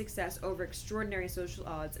achieved success over extraordinary social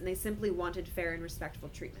odds, and they simply wanted fair and respectful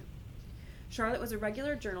treatment. Charlotte was a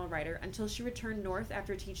regular journal writer until she returned north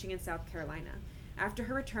after teaching in South Carolina. After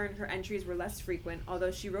her return, her entries were less frequent,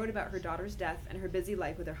 although she wrote about her daughter's death and her busy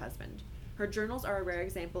life with her husband. Her journals are a rare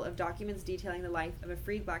example of documents detailing the life of a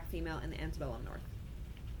freed black female in the antebellum North.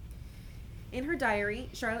 In her diary,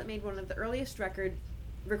 Charlotte made one of the earliest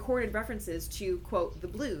recorded references to, quote, the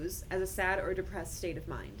blues as a sad or depressed state of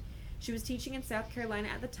mind. She was teaching in South Carolina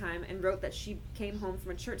at the time and wrote that she came home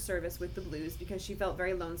from a church service with the blues because she felt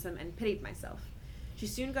very lonesome and pitied myself. She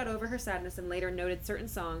soon got over her sadness and later noted certain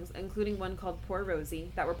songs, including one called Poor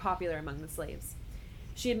Rosie, that were popular among the slaves.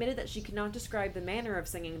 She admitted that she could not describe the manner of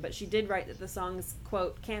singing, but she did write that the songs,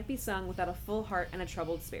 quote, can't be sung without a full heart and a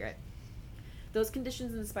troubled spirit. Those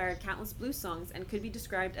conditions inspired countless blues songs and could be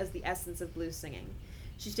described as the essence of blues singing.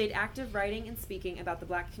 She stayed active writing and speaking about the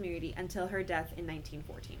black community until her death in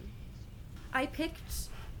 1914. I picked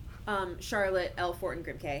Charlotte L. Fortin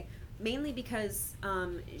Grimke mainly because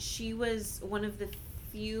she was one of the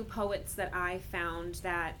few poets that I found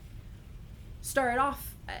that started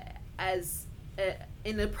off as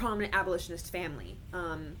in a prominent abolitionist family.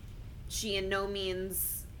 She in no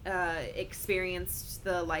means experienced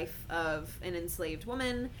the life of an enslaved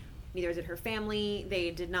woman. Neither did her family.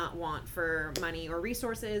 They did not want for money or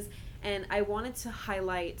resources. And I wanted to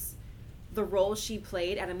highlight the role she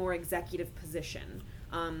played at a more executive position.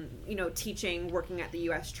 Teaching, working at the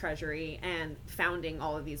U.S. Treasury, and founding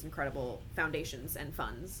all of these incredible foundations and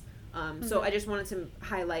funds. So I just wanted to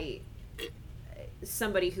highlight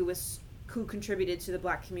somebody who contributed to the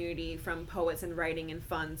black community from poets and writing and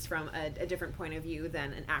funds from a different point of view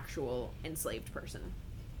than an actual enslaved person.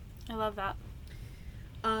 I love that.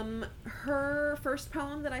 Her first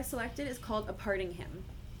poem that I selected is called A Parting Hymn.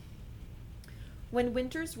 When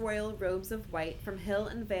winter's royal robes of white from hill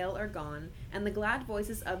and vale are gone, and the glad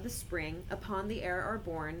voices of the spring upon the air are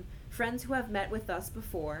borne, friends who have met with us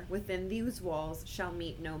before within these walls shall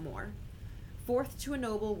meet no more. Forth to a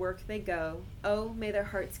noble work they go, oh, may their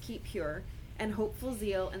hearts keep pure, and hopeful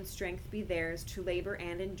zeal and strength be theirs to labor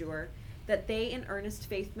and endure, that they in earnest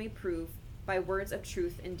faith may prove by words of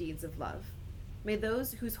truth and deeds of love. May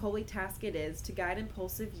those whose holy task it is to guide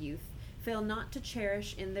impulsive youth fail not to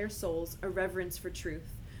cherish in their souls a reverence for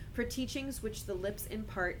truth, for teachings which the lips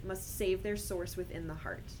impart must save their source within the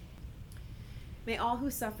heart. May all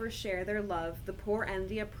who suffer share their love, the poor and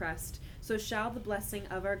the oppressed, so shall the blessing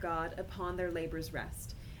of our God upon their labors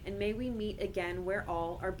rest, and may we meet again where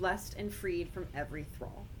all are blessed and freed from every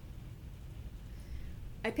thrall.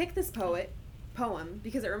 I picked this poem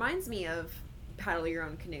because it reminds me of Paddle Your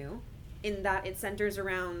Own Canoe, in that it centers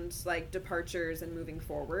around like departures and moving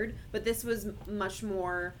forward, but this was much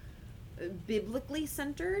more biblically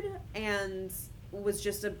centered and was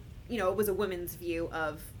just it was a woman's view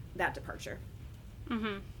of that departure.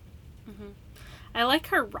 I like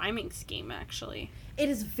her rhyming scheme, actually. It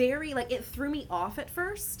is very it threw me off at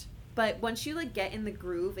first, but once you get in the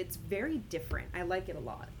groove, it's very different. I like it a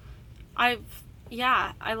lot. I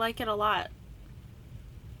like it a lot.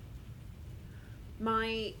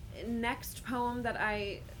 My next poem that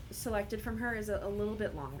I selected from her is a little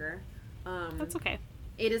bit longer. That's okay.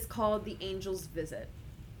 It is called The Angel's Visit.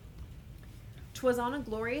 'Twas on a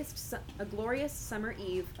glorious summer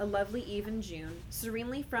eve, a lovely eve in June,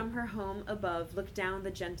 serenely from her home above looked down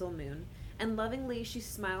the gentle moon, and lovingly she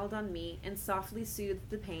smiled on me, and softly soothed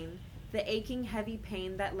the pain, the aching heavy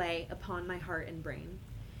pain that lay upon my heart and brain.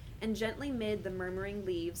 And gently mid the murmuring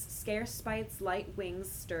leaves, scarce by its light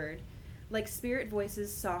wings stirred, like spirit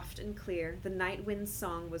voices soft and clear, the night wind's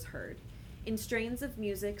song was heard. In strains of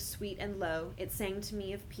music sweet and low, it sang to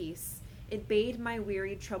me of peace. It bade my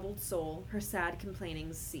weary, troubled soul her sad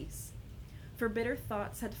complainings cease. For bitter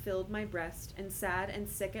thoughts had filled my breast, and sad and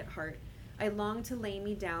sick at heart, I longed to lay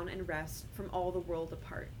me down and rest from all the world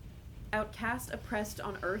apart. Outcast, oppressed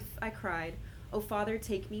on earth, I cried, O Father,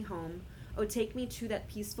 take me home. O take me to that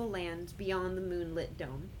peaceful land beyond the moonlit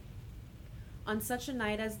dome. On such a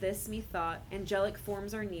night as this, methought, angelic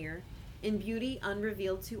forms are near. In beauty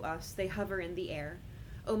unrevealed to us, they hover in the air.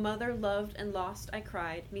 O mother loved and lost, I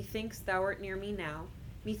cried, methinks thou art near me now.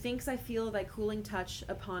 Methinks I feel thy cooling touch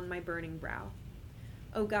upon my burning brow.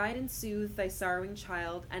 O guide and soothe thy sorrowing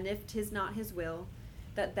child, and if 'tis not his will,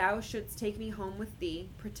 that thou shouldst take me home with thee,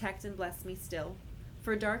 protect and bless me still.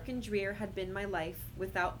 For dark and drear had been my life,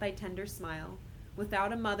 without thy tender smile,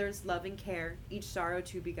 without a mother's loving care, each sorrow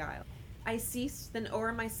to beguile. I ceased, then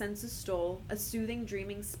o'er my senses stole a soothing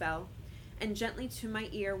dreaming spell, and gently to my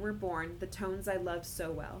ear were borne the tones I loved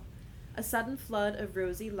so well. A sudden flood of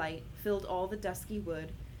rosy light filled all the dusky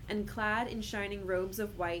wood, and clad in shining robes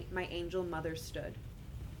of white my angel mother stood.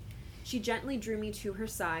 She gently drew me to her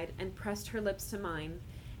side, and pressed her lips to mine,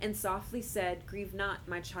 and softly said, Grieve not,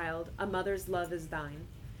 my child, a mother's love is thine.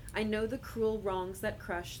 I know the cruel wrongs that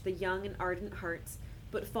crush the young and ardent hearts,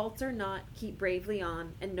 but falter not, keep bravely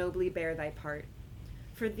on, and nobly bear thy part.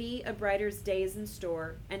 For thee a brighter's day is in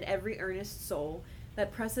store, and every earnest soul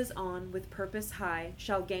that presses on with purpose high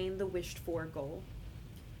shall gain the wished-for goal.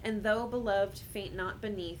 And though, beloved, faint not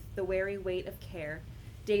beneath the weary weight of care,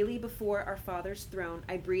 daily before our Father's throne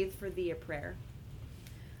I breathe for thee a prayer.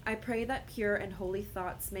 I pray that pure and holy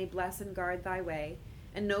thoughts may bless and guard thy way,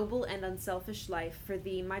 and noble and unselfish life for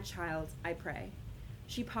thee, my child, I pray.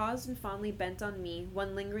 She paused and fondly bent on me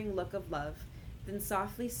one lingering look of love, then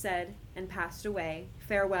softly said, and passed away,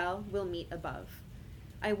 Farewell, we'll meet above.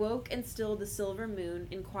 I woke, and still the silver moon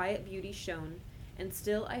in quiet beauty shone, and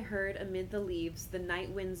still I heard amid the leaves the night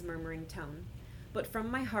wind's murmuring tone. But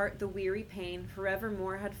from my heart the weary pain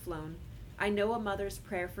forevermore had flown. I know a mother's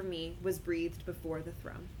prayer for me was breathed before the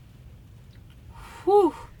throne.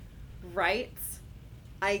 Whew. Right?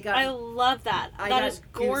 I love that. That is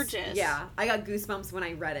gorgeous. Yeah, I got goosebumps when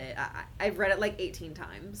I read it. I've read it like 18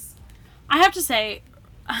 times. I have to say,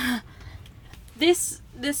 this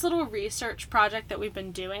little research project that we've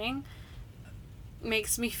been doing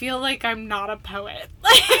makes me feel like I'm not a poet.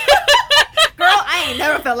 Girl, I ain't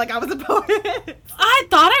never felt like I was a poet. I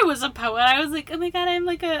thought I was a poet. I was like, oh my god, I'm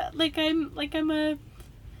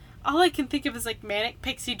all I can think of is like manic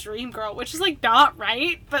pixie dream girl, which is like not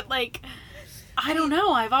right, but like, I don't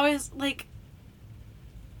know. I've always like,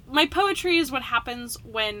 my poetry is what happens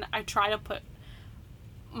when I try to put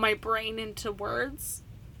my brain into words,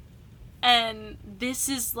 and this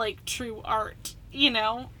is like true art, you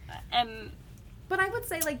know? But I would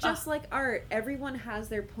say, like, just like art, everyone has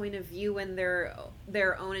their point of view and their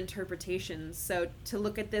own interpretations. So to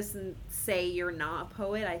look at this and say you're not a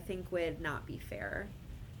poet, I think would not be fair.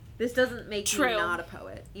 This doesn't make you not a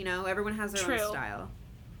poet. You know, everyone has their own style.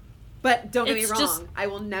 But don't get me wrong, I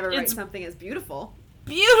will never write something as beautiful.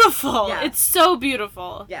 Beautiful! Yeah. It's so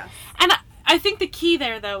beautiful. Yeah. And I think the key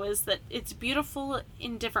there, though, is that it's beautiful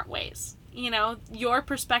in different ways. You know,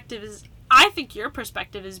 I think your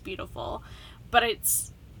perspective is beautiful, but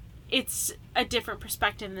it's a different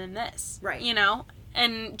perspective than this. Right. You know?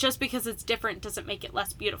 And just because it's different doesn't make it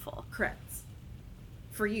less beautiful. Correct.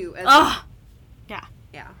 For you. Yeah.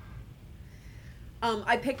 Yeah.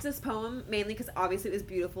 I picked this poem mainly because obviously it was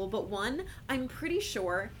beautiful, but one, I'm pretty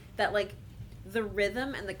sure that, like, the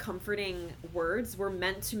rhythm and the comforting words were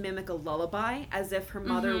meant to mimic a lullaby, as if her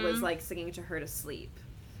mother was, like, singing to her to sleep.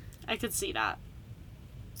 I could see that.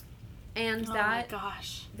 And oh my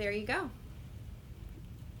gosh. There you go.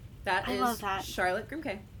 I love that. Charlotte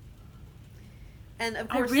Grimke. And of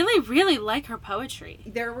course, I really, really like her poetry.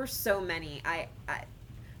 There were so many.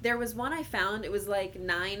 There was one I found. It was like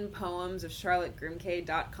 9 poems of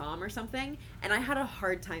charlottegrimke.com or something, and I had a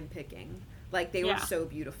hard time picking. Like, they were so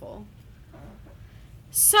beautiful.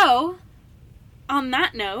 So, on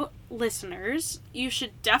that note, listeners, you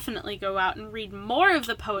should definitely go out and read more of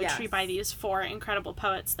the poetry by these 4 incredible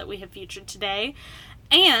poets that we have featured today,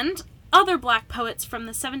 and other Black poets from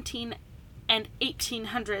the 17 and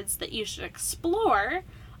 1800s that you should explore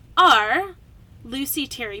are Lucy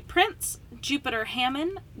Terry Prince, Jupiter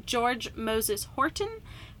Hammond, George Moses Horton,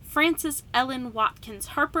 Frances Ellen Watkins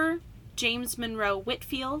Harper, James Monroe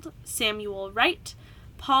Whitfield, Samuel Wright,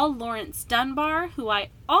 Paul Laurence Dunbar, who I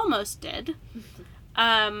almost did.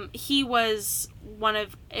 He was one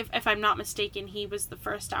of, if I'm not mistaken, he was the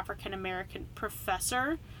first African-American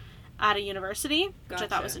professor at a university, which I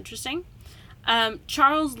thought was interesting.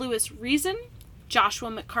 Charles Lewis Reason, Joshua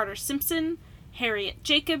McCarter Simpson, Harriet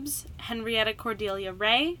Jacobs, Henrietta Cordelia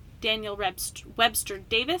Ray, Daniel Webster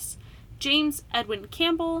Davis, James Edwin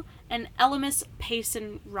Campbell, and Elymas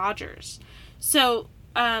Payson Rogers. So,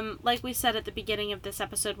 like we said at the beginning of this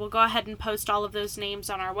episode, we'll go ahead and post all of those names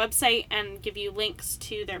on our website and give you links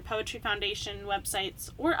to their Poetry Foundation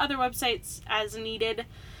websites or other websites as needed.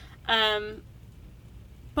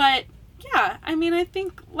 But yeah, I mean, I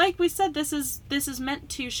think, like we said, this is meant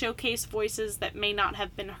to showcase voices that may not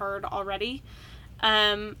have been heard already.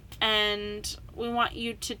 And we want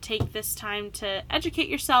you to take this time to educate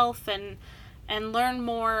yourself and learn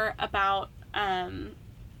more about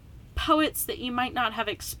poets that you might not have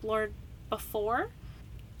explored before.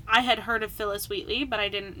 I had heard of Phillis Wheatley, but I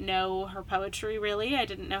didn't know her poetry, really. I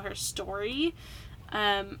didn't know her story.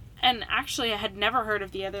 And actually, I had never heard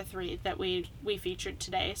of the other three that we featured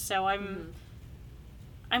today. So I'm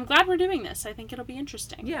glad we're doing this. I think it'll be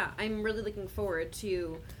interesting. Yeah, I'm really looking forward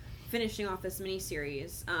to finishing off this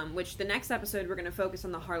miniseries, which the next episode we're going to focus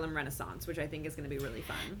on the Harlem Renaissance, which I think is going to be really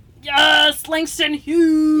fun. Yes! Langston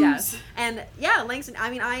Hughes! Yes. And yeah, Langston, I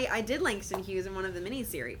mean, I did Langston Hughes in one of the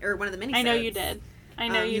miniseries, or one of the miniseries. I know you did. I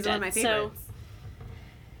know you he's did. One of my favorites.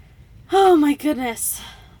 Oh my goodness.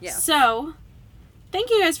 Yeah. So, thank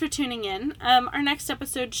you guys for tuning in. Our next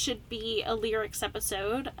episode should be a lyrics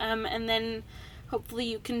episode, and then hopefully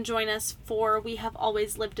you can join us for We Have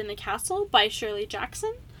Always Lived in a Castle by Shirley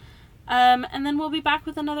Jackson. And then we'll be back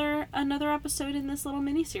with another episode in this little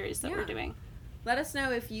mini-series that we're doing. Let us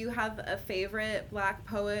know if you have a favorite Black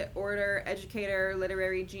poet, orator, educator,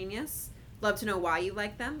 literary genius. Love to know why you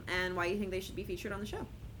like them and why you think they should be featured on the show.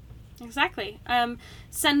 Exactly.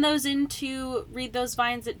 Send those in to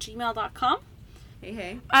readthosevines@gmail.com.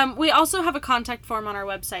 Hey. We also have a contact form on our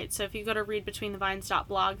website, so if you go to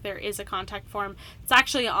readbetweenthevines.blog, there is a contact form. It's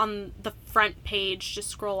actually on the front page. Just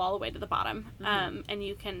scroll all the way to the bottom, and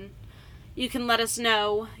you can let us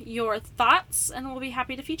know your thoughts, and we'll be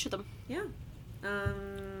happy to feature them. Yeah.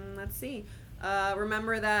 Let's see.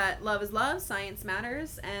 Remember that love is love, science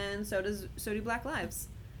matters, and so do Black lives.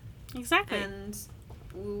 Exactly. And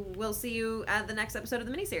we'll see you at the next episode of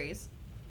the miniseries.